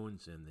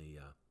raccoons and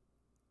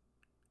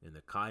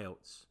the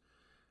coyotes.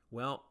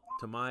 Well,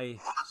 to my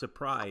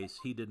surprise,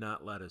 he did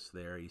not let us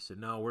there. He said,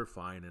 no, we're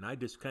fine. And I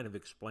just kind of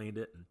explained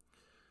it. And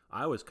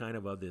I was kind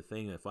of the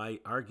thing, if I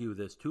argue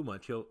this too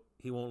much,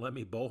 he won't let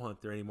me bow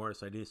hunt there anymore,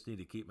 so I just need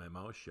to keep my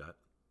mouth shut.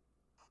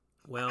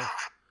 Well,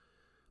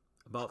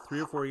 about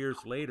 3 or 4 years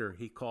later,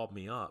 he called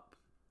me up.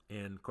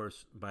 And, of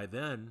course, by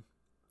then,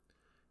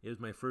 it was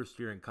my first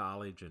year in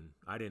college, and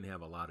I didn't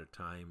have a lot of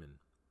time.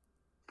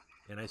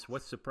 And I said,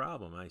 what's the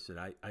problem? I said,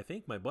 I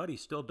think my buddy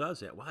still does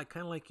that. Well, I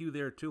kind of like you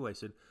there, too. I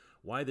said,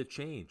 why the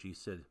change? He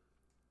said,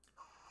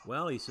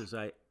 well, he says,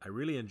 I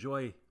really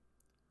enjoy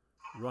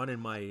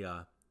running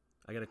my,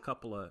 I got a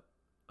couple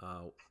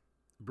of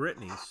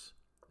Brittany's,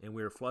 and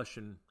we were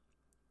flushing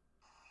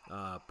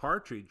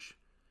partridge,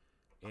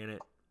 and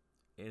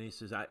he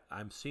says,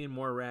 I'm seeing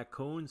more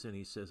raccoons, and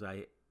he says,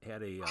 I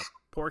had a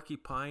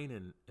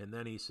porcupine, and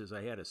then he says,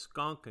 I had a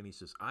skunk, and he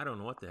says, I don't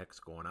know what the heck's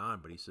going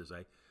on, but he says,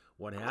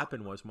 what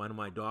happened was one of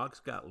my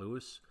dogs got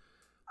loose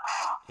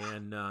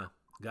and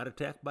got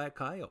attacked by a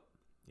coyote.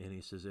 And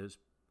he says,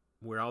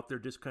 we're out there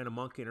just kind of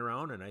monkeying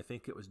around, and I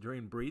think it was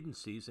during breeding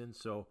season.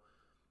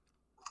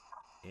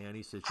 And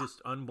he says,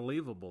 just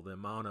unbelievable the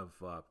amount of,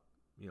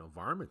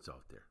 varmints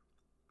out there.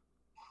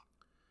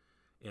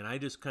 And I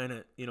just kind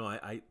of,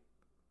 I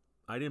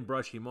didn't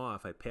brush him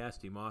off. I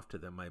passed him off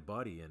to my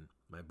buddy, and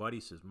my buddy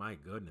says, my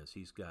goodness,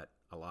 he's got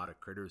a lot of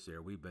critters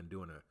there. We've been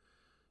doing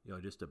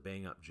just a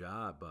bang up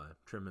job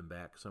trimming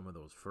back some of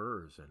those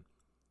furs.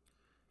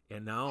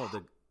 And now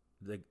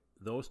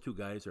those two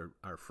guys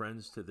are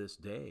friends to this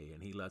day,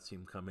 and he lets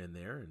him come in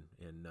there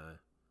and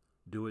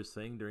do his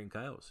thing during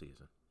coyote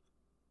season.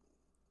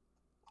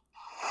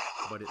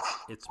 But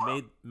it's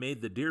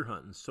made the deer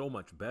hunting so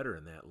much better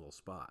in that little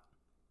spot.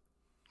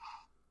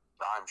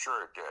 I'm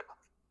sure it did.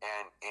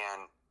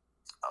 And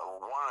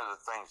one of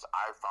the things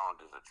I found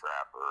as a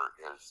trapper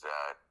is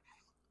that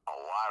a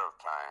lot of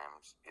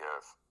times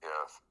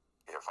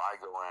if I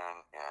go in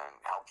and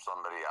help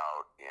somebody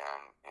out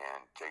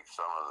and take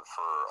some of the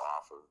fur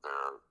off of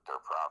their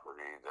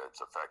property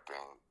that's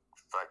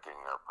affecting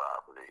their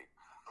property,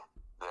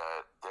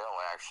 that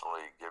they'll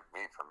actually give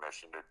me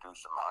permission to do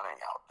some hunting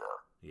out there.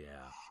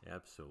 Yeah,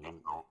 absolutely.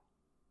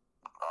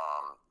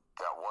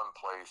 That one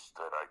place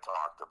that I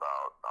talked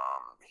about,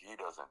 he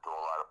doesn't do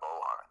a lot of bow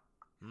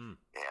hunting.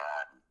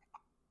 And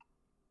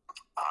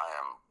I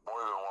am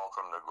more than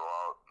welcome to go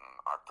out in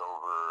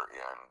October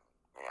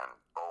and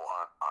bow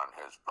hunt on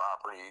his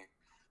property,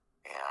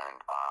 and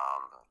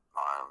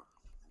I'm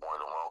more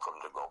than welcome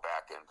to go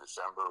back in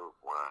December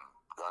when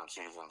gun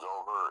season's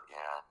over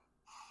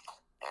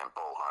and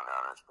bow hunt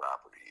on his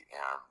property.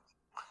 And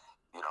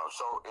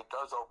so it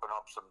does open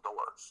up some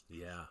doors.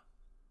 Yeah.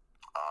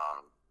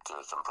 To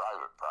some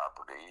private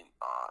property,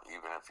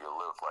 even if you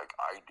live like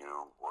I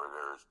do, where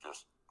there's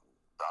just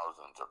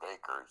thousands of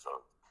acres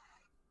of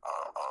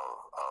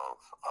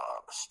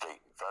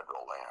state and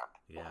federal land.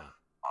 Yeah.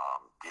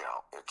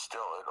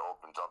 It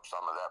opens up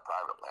some of that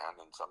private land,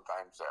 and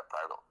sometimes that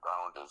private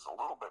ground is a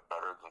little bit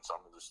better than some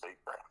of the state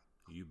ground.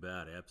 You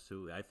bet,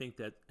 absolutely. I think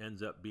that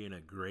ends up being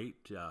a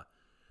great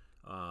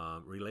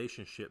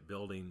relationship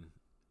building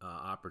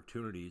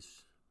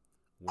opportunities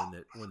when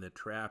the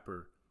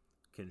trapper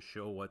can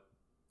show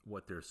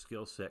what their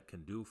skill set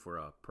can do for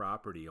a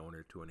property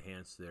owner to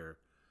enhance their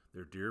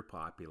deer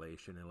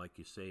population, and like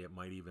you say, it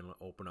might even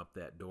open up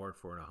that door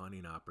for a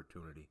hunting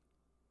opportunity.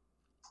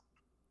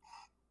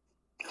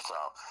 So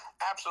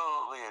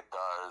absolutely it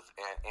does,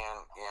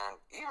 and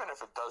even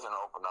if it doesn't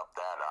open up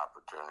that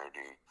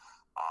opportunity,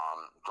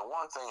 the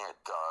one thing it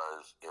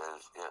does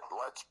is it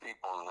lets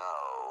people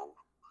know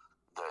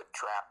that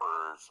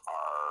trappers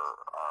are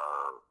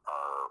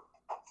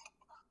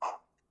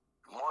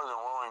more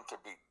than willing to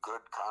be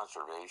good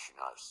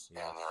conservationists.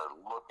 Yes. And they're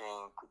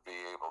looking to be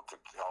able to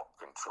help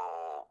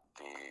control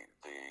the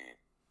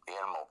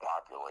animal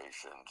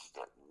populations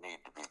that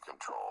need to be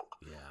controlled.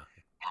 Yeah.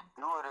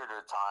 do it at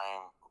a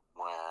time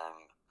when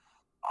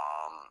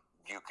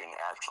you can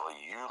actually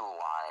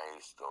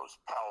utilize those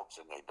pelts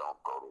and they don't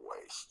go to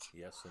waste.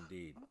 Yes,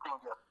 indeed. You can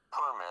get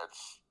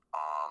permits.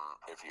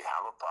 If you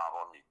have a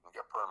problem, you can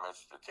get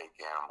permits to take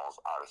animals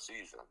out of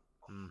season.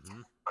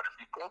 Mm-hmm. But if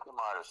you take them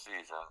out of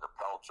season, the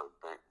pelts are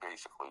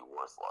basically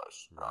worthless.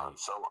 Right.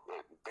 So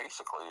it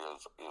basically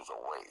is a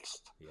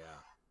waste.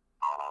 Yeah.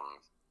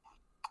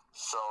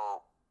 So,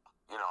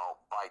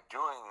 by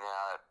doing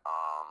that,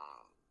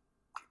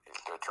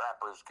 the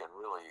trappers can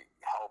really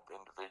help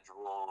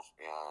individuals,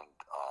 and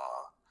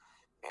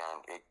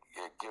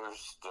it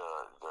gives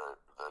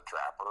the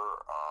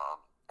trapper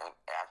an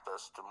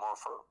access to more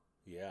fur.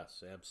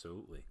 Yes,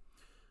 absolutely.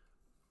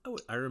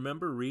 I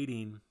remember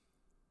reading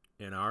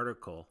an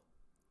article,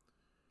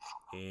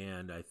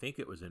 and I think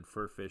it was in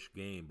Fur Fish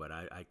Game, but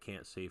I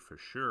can't say for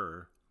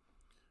sure.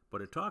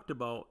 But it talked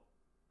about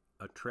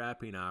a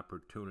trapping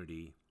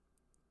opportunity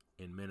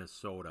in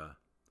Minnesota,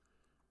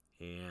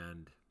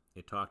 and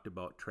it talked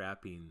about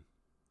trapping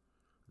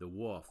the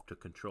wolf to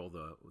control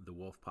the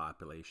wolf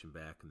population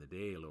back in the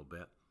day a little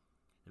bit.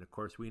 And of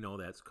course, we know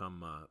that's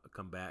come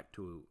back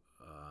to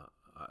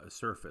a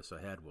surface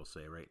ahead, we'll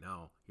say, right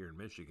now here in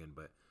Michigan.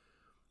 But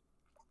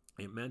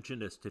it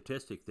mentioned a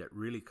statistic that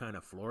really kind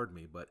of floored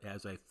me. But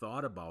as I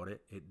thought about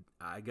it,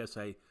 I guess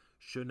I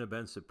shouldn't have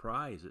been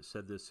surprised. It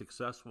said the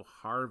successful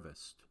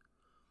harvest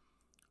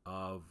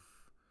of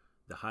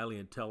the highly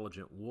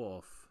intelligent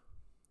wolf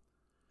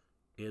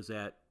is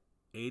at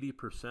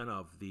 80%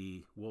 of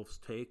the wolves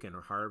taken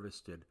or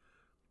harvested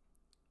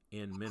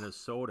in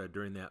Minnesota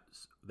during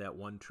that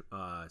one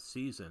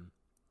season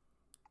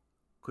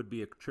could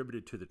be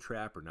attributed to the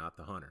trapper, not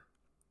the hunter.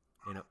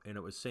 And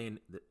it was saying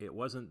that it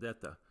wasn't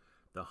that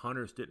the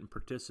hunters didn't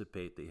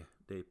participate;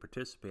 they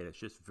participated. It's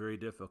just very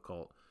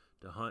difficult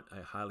to hunt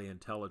a highly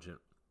intelligent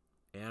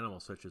animal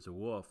such as a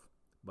wolf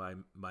by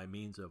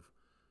means of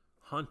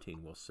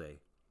hunting, we'll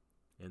say.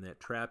 And that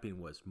trapping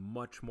was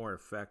much more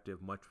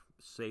effective, much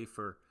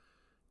safer,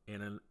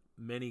 and in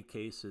many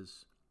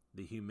cases,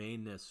 the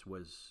humaneness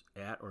was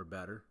at or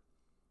better.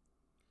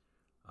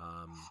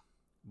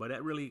 But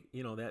that really,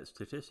 that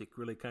statistic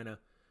really kind of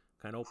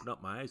opened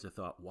up my eyes. I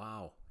thought,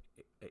 wow,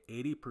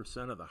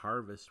 80% of the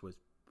harvest was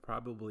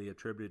probably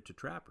attributed to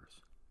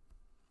trappers.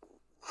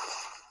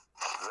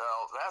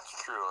 Well,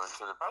 that's true, and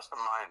to the best of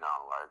my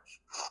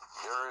knowledge,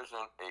 there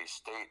isn't a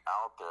state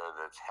out there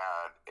that's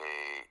had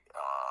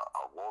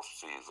a wolf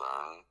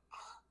season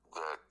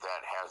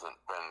that hasn't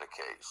been the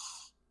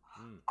case.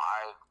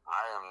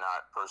 I am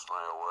not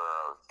personally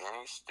aware of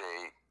any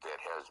state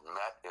that has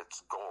met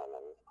its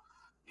goal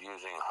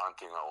using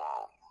hunting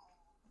alone.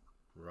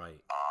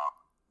 Right.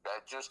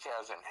 That just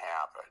hasn't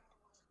happened.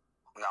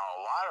 Now,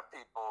 a lot of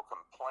people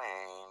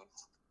complain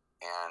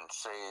and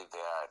say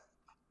that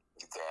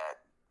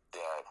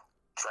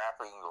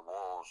trapping the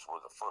wolves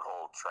with a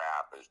foothold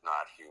trap is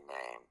not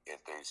humane.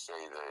 They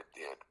say that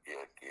it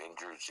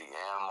injures the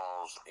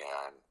animals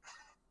and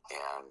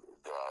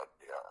that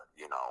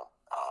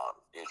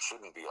it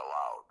shouldn't be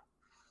allowed.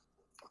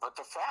 But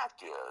the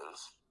fact is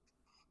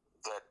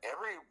that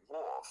every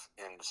wolf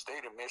in the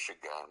state of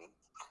Michigan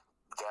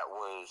that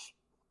was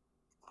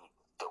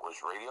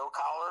radio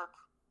collared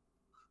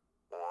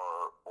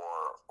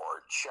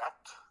or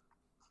checked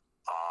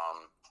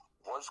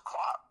was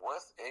caught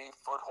with a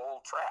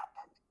foothold trap.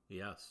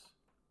 Yes.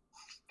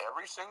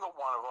 Every single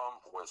one of them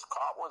was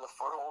caught with a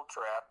foothold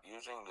trap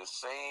using the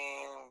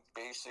same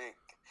basic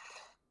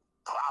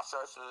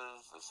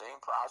processes,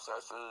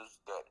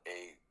 that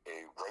a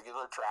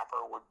regular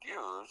trapper would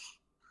use,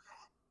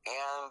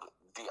 and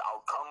the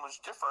outcome was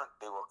different.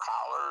 They were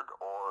collared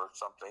or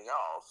something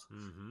else,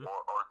 mm-hmm.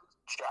 or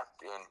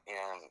checked in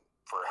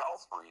for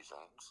health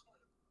reasons,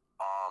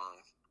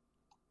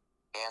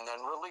 and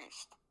then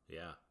released.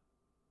 Yeah.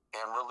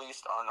 And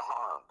released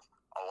unharmed.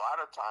 A lot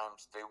of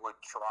times they would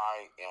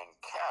try and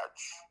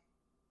catch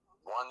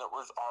one that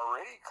was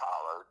already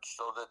collared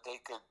so that they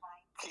could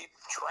keep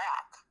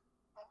track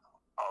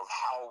of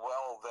how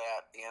well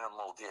that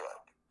animal did.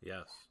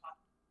 Yes.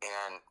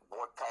 And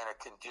what kind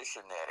of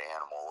condition that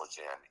animal was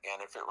in.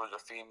 And if it was a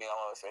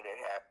female, if it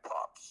had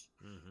pups.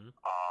 Mm-hmm.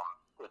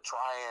 To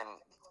try and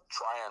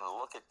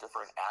look at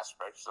different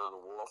aspects of the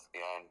wolf,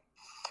 and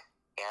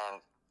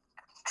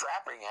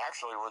trapping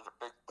actually was a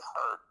big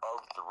part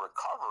of the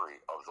recovery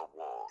of the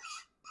wolves.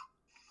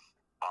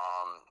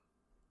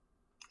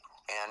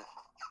 And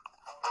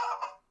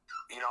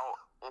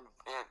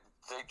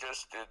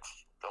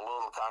it's a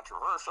little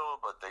controversial,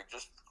 but they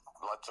just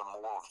let some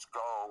wolves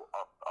go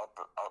up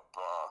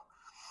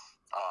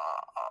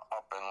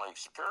in Lake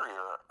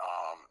Superior.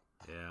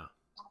 Yeah.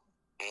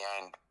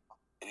 And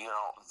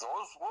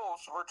those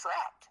wolves were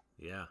trapped.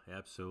 Yeah,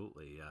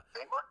 absolutely. Yeah.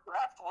 They were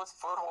trapped with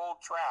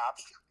foothold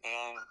traps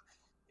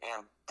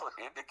and put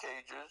into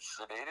cages,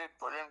 sedated,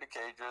 put into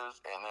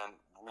cages, and then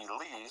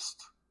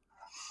released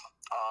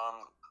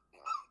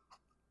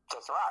to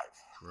thrive.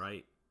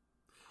 Right.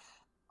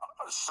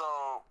 So,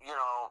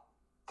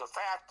 the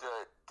fact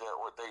that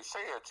what they say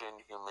it's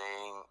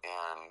inhumane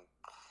and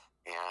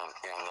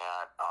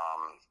that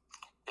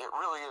It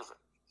really isn't.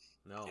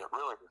 No. It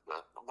really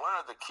isn't. One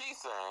of the key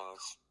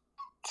things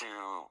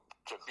to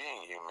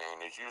being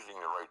humane is using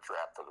the right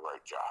trap for the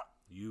right job.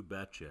 You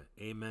betcha.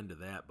 Amen to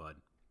that,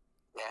 bud.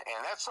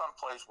 And that's some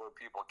place where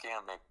people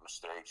can make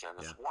mistakes, and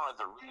it's Yeah. one of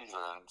the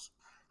reasons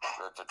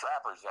that the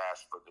trappers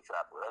asked for the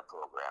Trapper Ed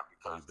program,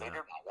 because they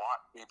didn't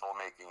want people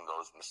making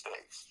those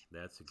mistakes.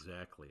 That's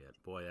exactly it.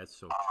 Boy, that's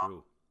so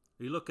true.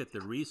 You look at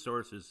the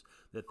resources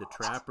that the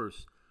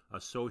trappers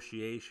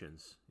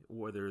associations,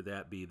 whether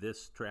that be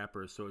this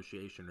trapper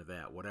association or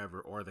that,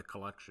 whatever, or the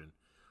collection,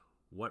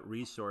 what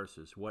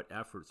resources, what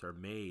efforts are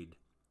made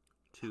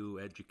to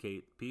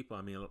educate people.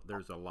 I mean,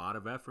 there's a lot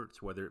of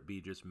efforts, whether it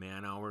be just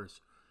man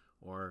hours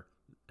or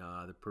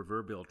the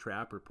proverbial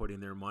trapper putting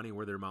their money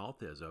where their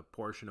mouth is. A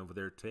portion of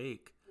their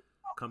take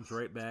comes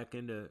right back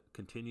into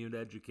continued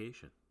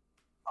education.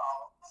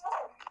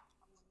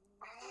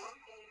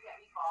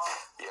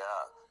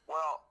 Yeah,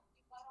 well,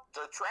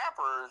 the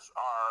trappers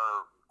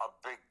are a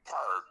big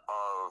part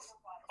of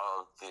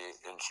the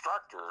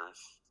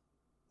instructors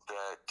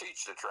that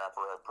teach the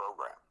Trapper Ed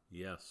program.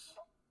 Yes.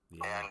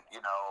 Yeah. And,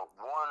 and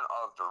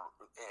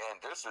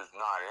this is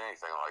not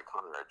anything like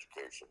hunter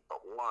education,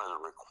 but one of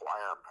the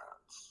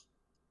requirements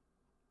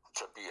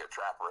to be a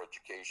trapper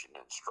education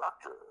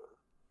instructor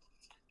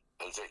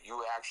is that you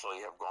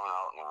actually have gone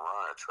out and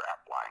run a trap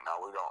line. Now,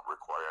 we don't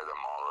require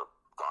them all to have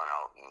gone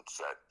out and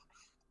set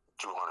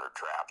 200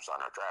 traps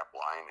on a trap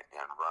line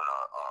and run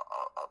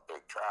a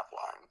big trap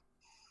line.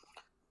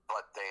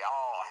 But they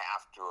all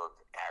have to have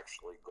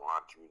actually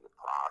gone through the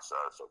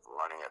process of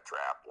running a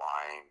trap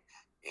line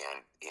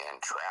and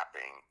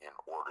trapping in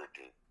order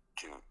to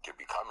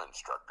become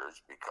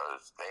instructors,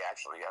 because they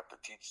actually have to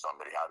teach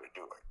somebody how to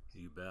do it.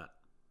 You bet.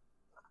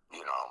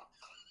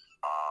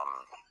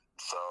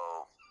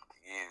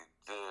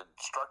 The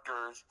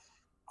instructors,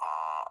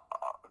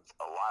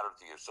 a lot of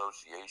the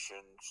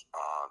associations,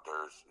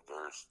 there's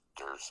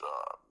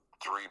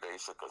three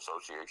basic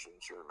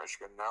associations here in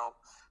Michigan now.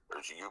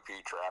 There's UP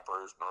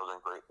Trappers,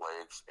 Northern Great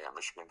Lakes, and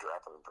Michigan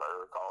Trapper and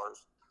Predator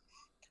Callers.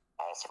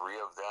 All three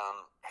of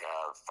them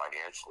have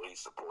financially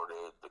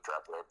supported the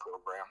Trapper Ed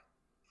program.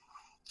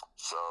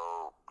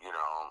 So, there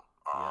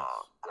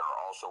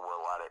also were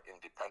a lot of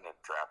independent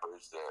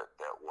trappers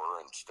that were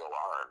and still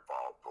are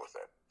involved with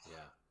it.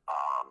 Yeah.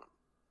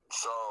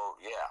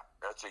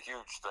 That's a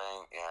huge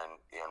thing. And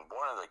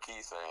one of the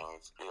key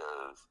things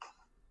is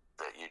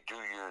that you do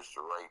use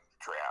the right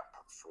trap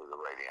for the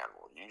right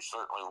animal. You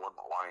certainly wouldn't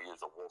want to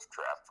use a wolf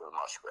trap for a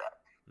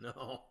muskrat.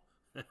 No.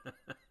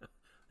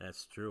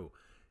 That's true.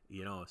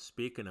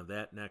 Speaking of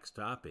that next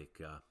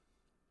topic,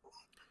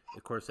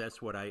 of course,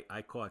 that's what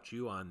I caught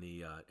you on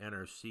the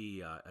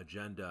NRC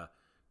agenda,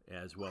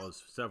 as well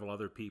as several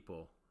other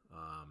people.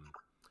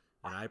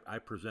 And I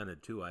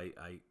presented too.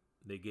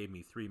 They gave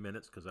me 3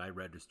 minutes because I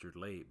registered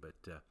late, but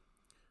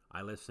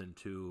I listened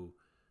to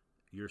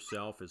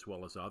yourself as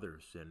well as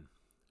others, and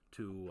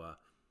to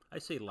I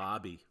say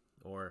lobby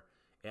or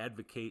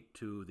advocate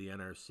to the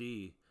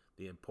NRC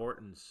the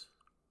importance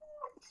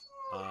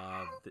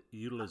of the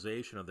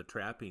utilization of the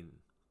trapping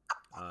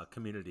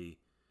community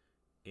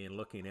in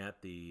looking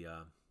at the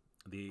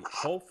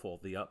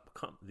hopefully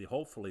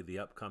the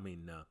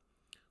upcoming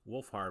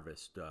wolf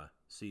harvest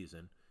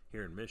season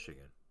here in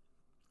Michigan.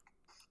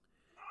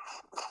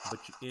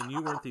 And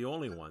you weren't the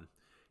only one.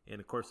 And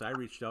of course, I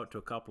reached out to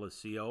a couple of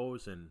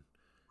COs, and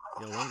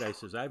one guy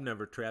says, "I've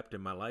never trapped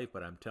in my life,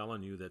 but I'm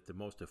telling you that the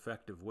most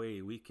effective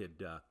way we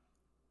could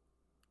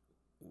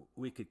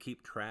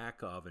keep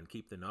track of and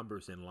keep the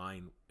numbers in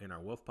line in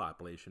our wolf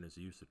population is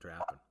the use of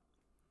trapping."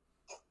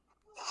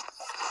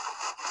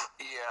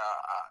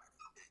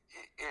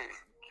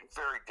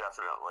 Very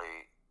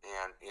definitely,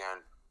 and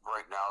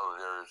right now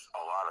there's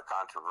a lot of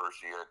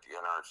controversy at the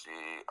NRC.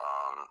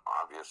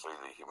 Obviously,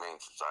 the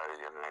Humane Society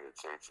of the United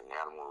States and the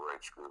animal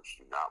rights groups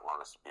do not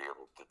want us to be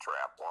able to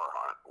trap or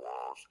hunt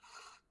wolves,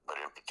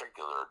 but in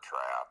particular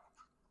trap.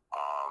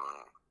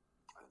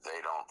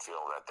 They don't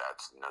feel that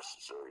that's a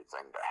necessary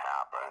thing to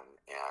happen,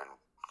 and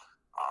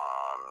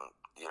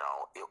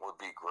it would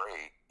be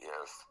great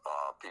if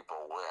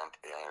people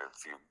went, and if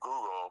you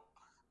Google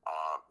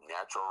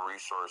Natural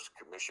Resource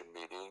Commission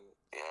meeting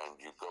and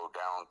you go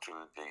down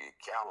to the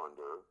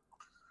calendar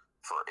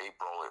for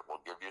April, it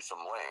will give you some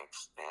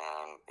links,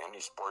 and any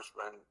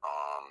sportsman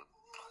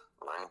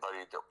or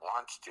anybody that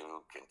wants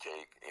to can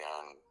take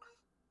and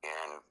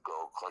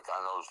go click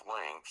on those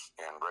links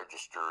and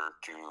register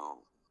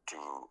to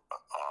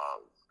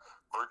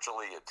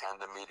virtually attend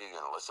the meeting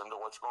and listen to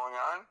what's going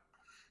on,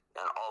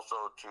 and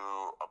also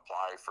to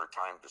apply for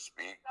time to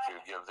speak to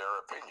give their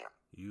opinion.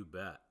 You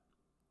bet.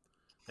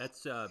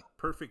 That's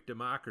perfect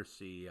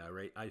democracy,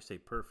 right? I say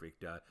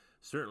perfect.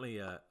 Certainly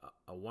a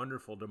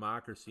wonderful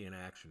democracy in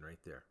action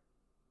right there.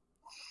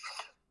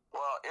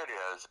 Well, it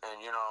is. And,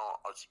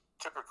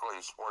 typically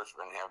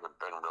sportsmen haven't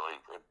been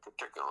really,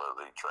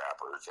 particularly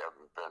trappers,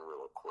 haven't been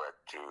real quick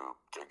to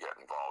get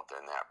involved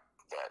in that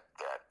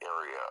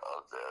area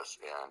of this.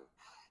 And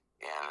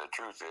And the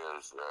truth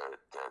is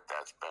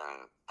that's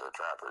been the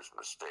trappers'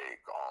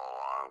 mistake all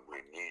along.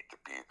 We need to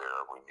be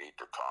there. We need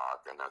to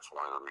talk, and that's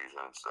one of the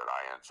reasons that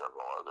I and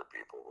several other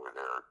people were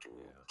there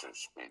to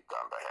speak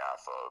on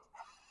behalf of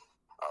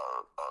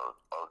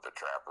the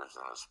trappers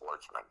and the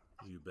sportsmen.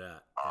 You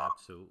bet,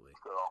 absolutely.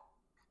 So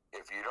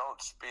if you don't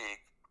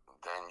speak,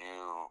 then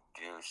you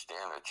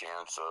stand a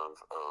chance of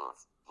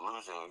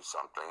losing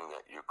something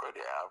that you could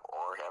have,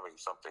 or having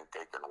something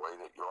taken away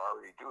that you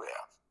already do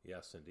have.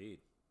 Yes, indeed.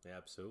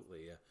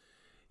 Absolutely.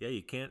 Yeah,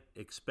 you can't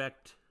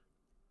expect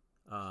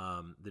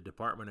the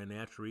Department of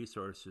Natural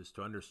Resources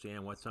to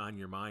understand what's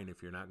on your mind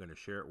if you're not going to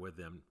share it with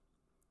them.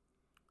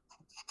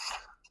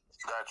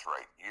 That's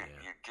right.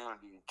 You do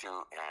need to,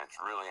 and it's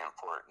really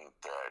important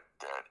that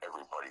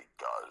everybody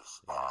does.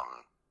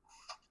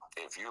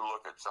 Yeah. If you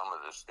look at some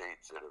of the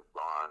states that have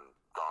gone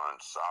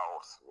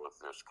south with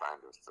this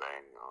kind of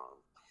thing,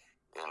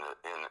 in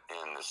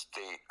the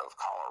state of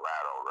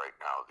Colorado right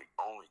now, the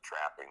only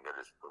trapping that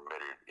is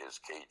permitted is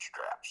cage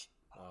traps.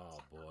 Oh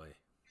boy!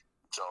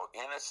 So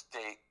in a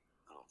state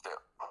that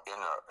in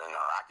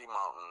the Rocky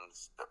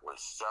Mountains that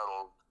was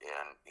settled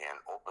and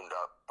opened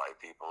up by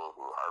people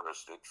who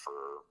harvested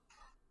fur,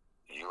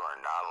 you are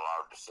not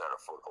allowed to set a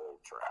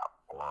foothold trap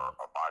or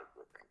a body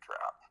whipping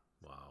trap.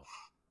 Wow,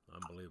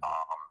 unbelievable!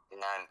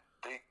 And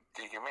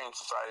the Humane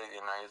Society of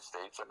the United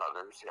States and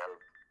others have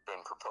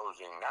been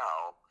proposing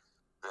now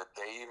that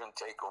they even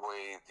take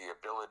away the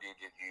ability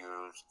to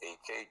use a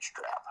cage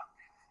trap.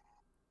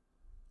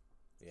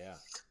 Yeah.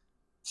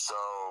 So,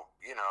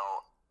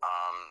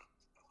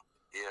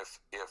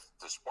 if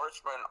the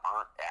sportsmen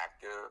aren't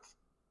active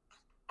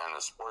and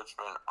the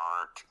sportsmen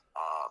aren't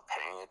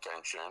paying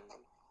attention,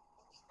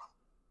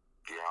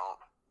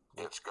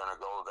 it's going to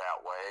go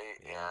that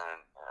way, and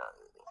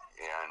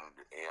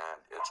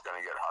it's going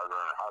to get harder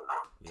and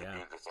harder to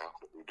do the things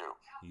that we do.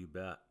 You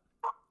bet.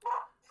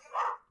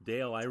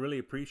 Dale, I really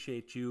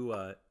appreciate you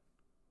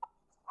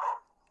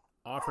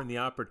offering the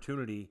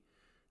opportunity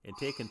and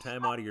taking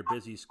time out of your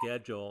busy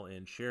schedule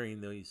and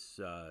sharing these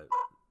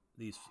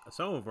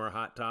some of our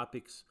hot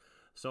topics,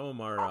 some of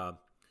them are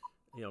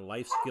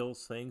life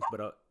skills things,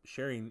 but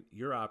sharing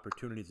your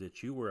opportunities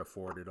that you were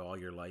afforded all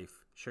your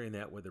life, sharing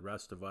that with the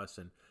rest of us,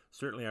 and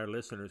certainly our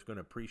listeners are going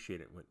to appreciate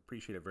it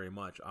very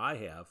much. I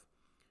have,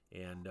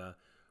 and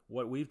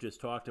what we've just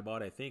talked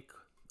about,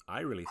 I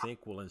really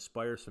think will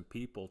inspire some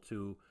people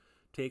to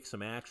take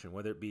some action,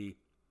 whether it be,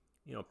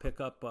 pick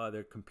up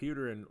their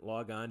computer and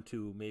log on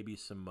to maybe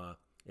some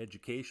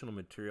educational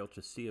material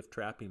to see if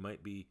trapping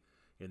might be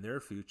in their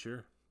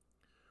future.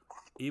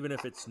 Even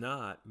if it's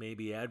not,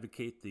 maybe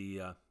advocate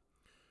the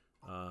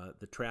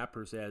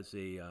trappers as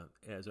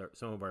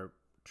some of our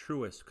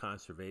truest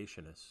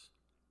conservationists,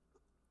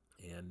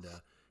 and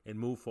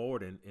move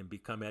forward and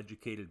become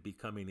educated,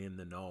 becoming in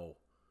the know,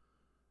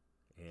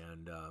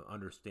 and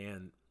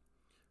understand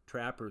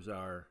trappers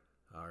are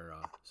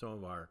some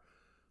of our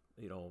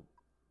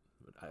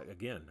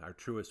again, our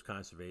truest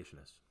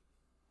conservationists.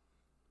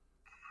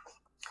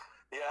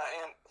 Yeah,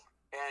 and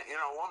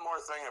one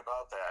more thing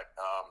about that.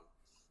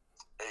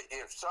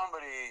 If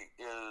somebody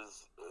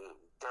is,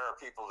 there are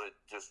people that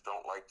just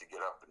don't like to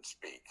get up and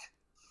speak.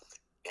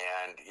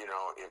 And,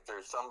 if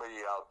there's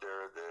somebody out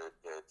there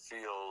that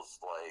feels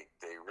like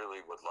they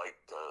really would like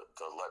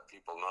to let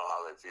people know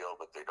how they feel,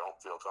 but they don't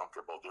feel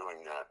comfortable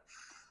doing that,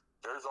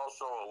 there's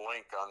also a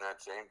link on that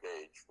same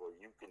page where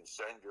you can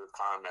send your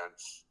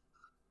comments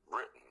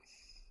written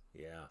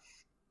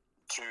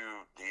to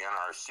the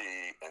NRC,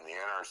 and the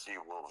NRC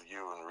will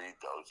view and read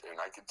those. And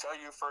I can tell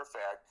you for a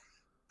fact,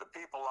 the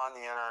people on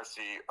the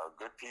NRC are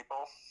good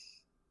people.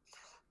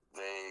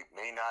 They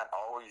may not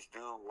always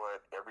do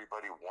what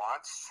everybody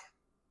wants,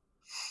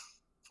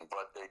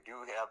 but they do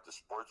have the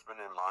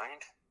sportsman in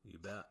mind. You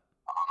bet.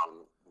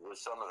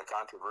 With some of the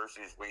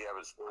controversies we have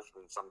as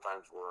sportsmen,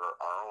 sometimes we're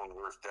our own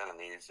worst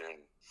enemies in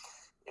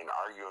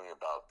arguing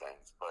about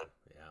things. But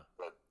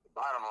the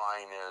bottom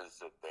line is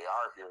that they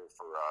are here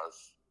for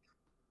us.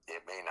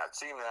 It may not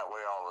seem that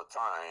way all the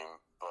time,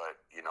 but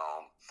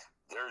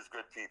there's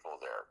good people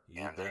there,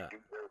 and they do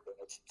their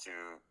best to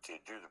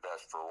do the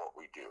best for what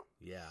we do.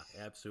 Yeah,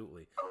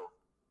 absolutely. So,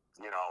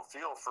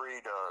 feel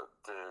free to.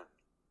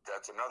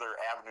 That's another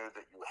avenue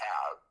that you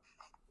have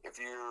if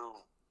you're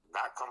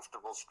not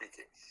comfortable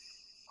speaking.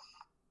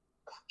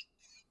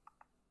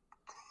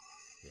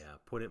 Yeah,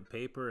 put it in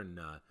paper and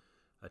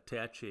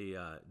attach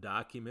a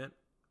document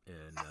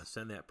and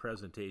send that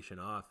presentation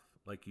off.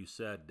 Like you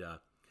said,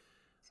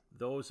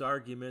 those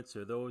arguments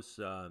or those,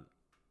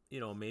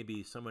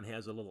 maybe someone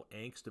has a little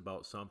angst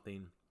about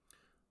something,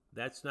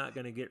 that's not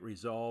going to get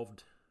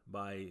resolved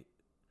by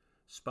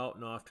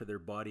spouting off to their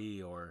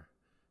buddy or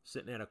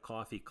sitting at a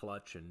coffee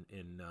clutch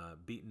and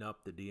beating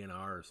up the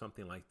DNR or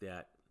something like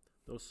that.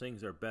 Those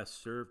things are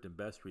best served and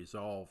best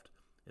resolved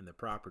in the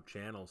proper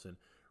channels, and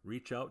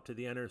reach out to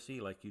the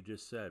NRC like you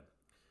just said.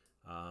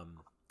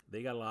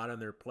 They got a lot on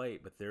their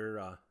plate, but they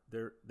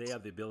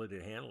have the ability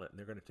to handle it, and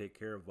they're going to take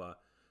care of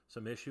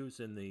some issues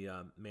in the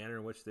manner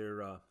in which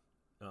they're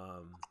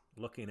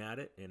looking at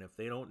it. And if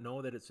they don't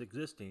know that it's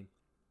existing,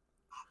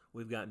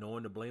 we've got no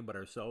one to blame but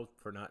ourselves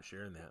for not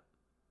sharing that.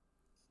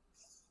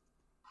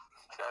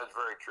 That's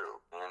very true.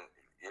 And,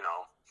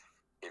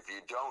 if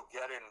you don't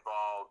get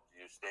involved,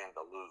 you stand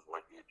to lose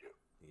what you do.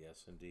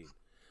 Yes, indeed.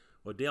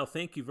 Well, Dale,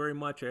 thank you very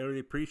much. I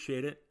really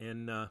appreciate it.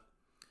 And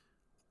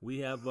we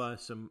have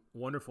some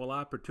wonderful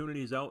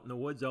opportunities out in the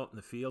woods, out in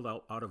the field,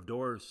 out of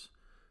doors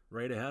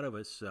right ahead of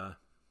us.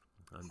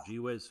 Gee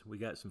whiz, we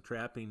got some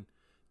trapping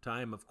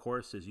time, of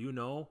course, as you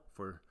know,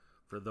 for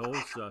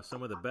those,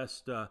 some of the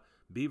best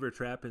beaver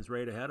trappings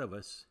right ahead of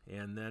us.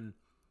 And then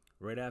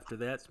right after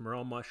that, it's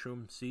morel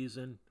mushroom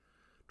season.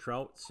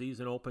 Trout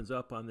season opens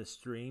up on the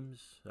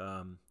streams.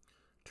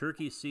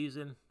 Turkey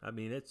season. I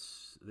mean,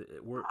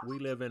 we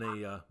live in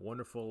a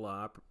wonderful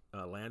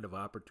land of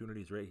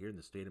opportunities right here in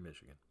the state of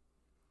Michigan.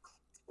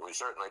 We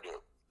certainly do.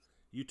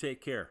 You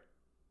take care.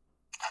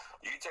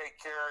 You take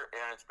care,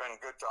 and it's been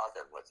good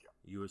talking with you.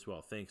 You as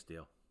well. Thanks,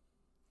 Dale.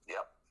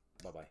 Yep.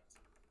 Bye-bye.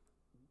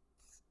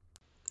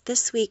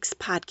 This week's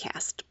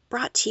podcast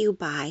brought to you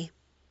by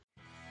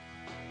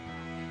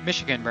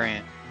Michigan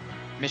Brand.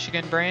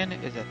 Michigan Brand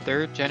is a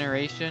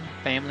third-generation,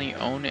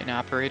 family-owned and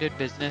operated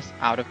business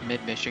out of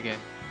mid-Michigan.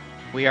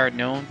 We are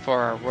known for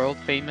our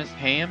world-famous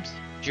hams,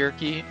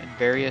 jerky, and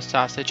various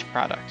sausage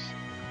products.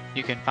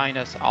 You can find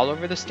us all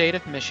over the state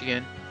of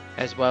Michigan,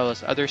 as well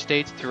as other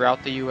states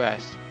throughout the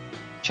U.S.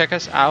 Check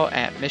us out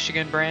at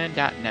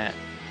michiganbrand.net.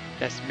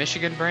 That's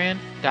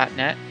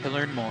michiganbrand.net to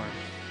learn more.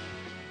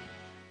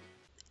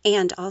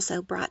 and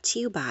also brought to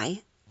you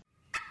by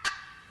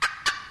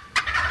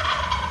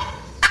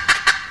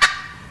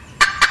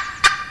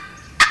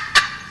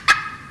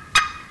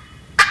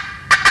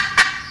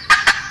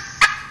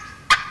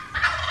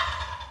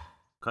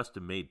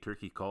Custom-made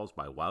turkey calls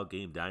by Wild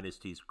Game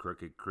Dynasty's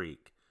Crooked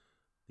Creek.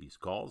 These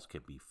calls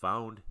can be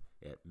found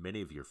at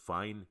many of your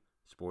fine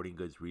sporting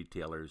goods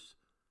retailers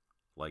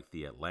like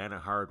the Atlanta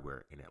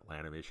Hardware in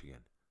Atlanta,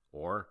 Michigan,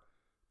 or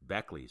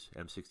Beckley's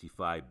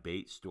M65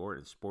 Bait Store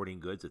and Sporting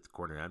Goods at the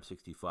corner of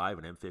M65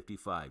 and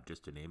M55,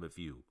 just to name a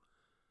few.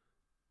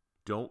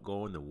 Don't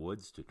go in the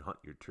woods to hunt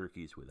your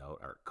turkeys without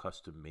our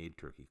custom-made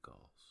turkey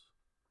calls.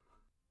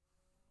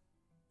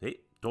 Hey,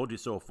 told you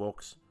so,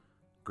 folks.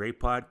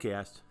 Great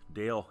podcast.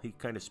 Dale, he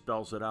kind of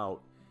spells it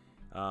out.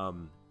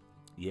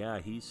 Yeah,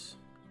 he's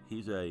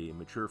a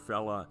mature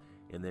fella,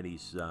 and then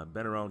he's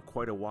been around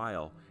quite a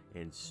while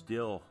and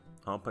still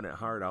humping it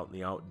hard out in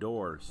the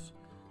outdoors.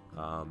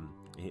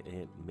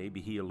 And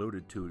maybe he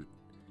alluded to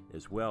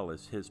as well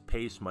as his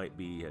pace might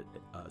be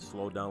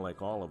slowed down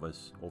like all of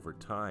us over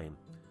time,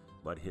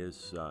 but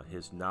his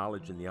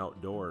knowledge in the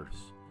outdoors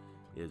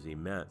is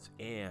immense.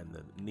 And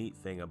the neat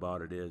thing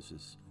about it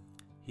is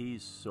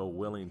he's so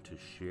willing to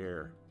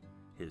share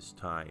his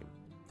time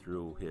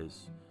through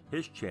his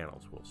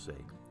channels, we'll say,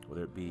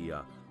 whether it be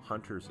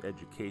hunter's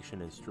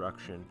education,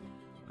 instruction,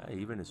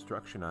 even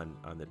instruction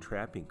on the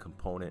trapping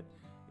component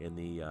in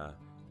the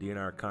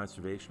DNR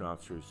Conservation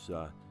Officer's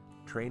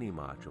training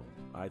module.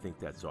 I think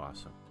that's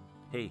awesome.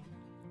 Hey,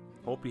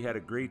 hope you had a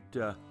great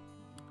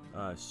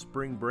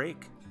spring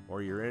break,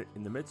 or you're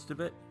in the midst of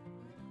it.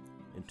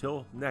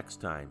 Until next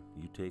time,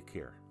 you take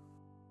care.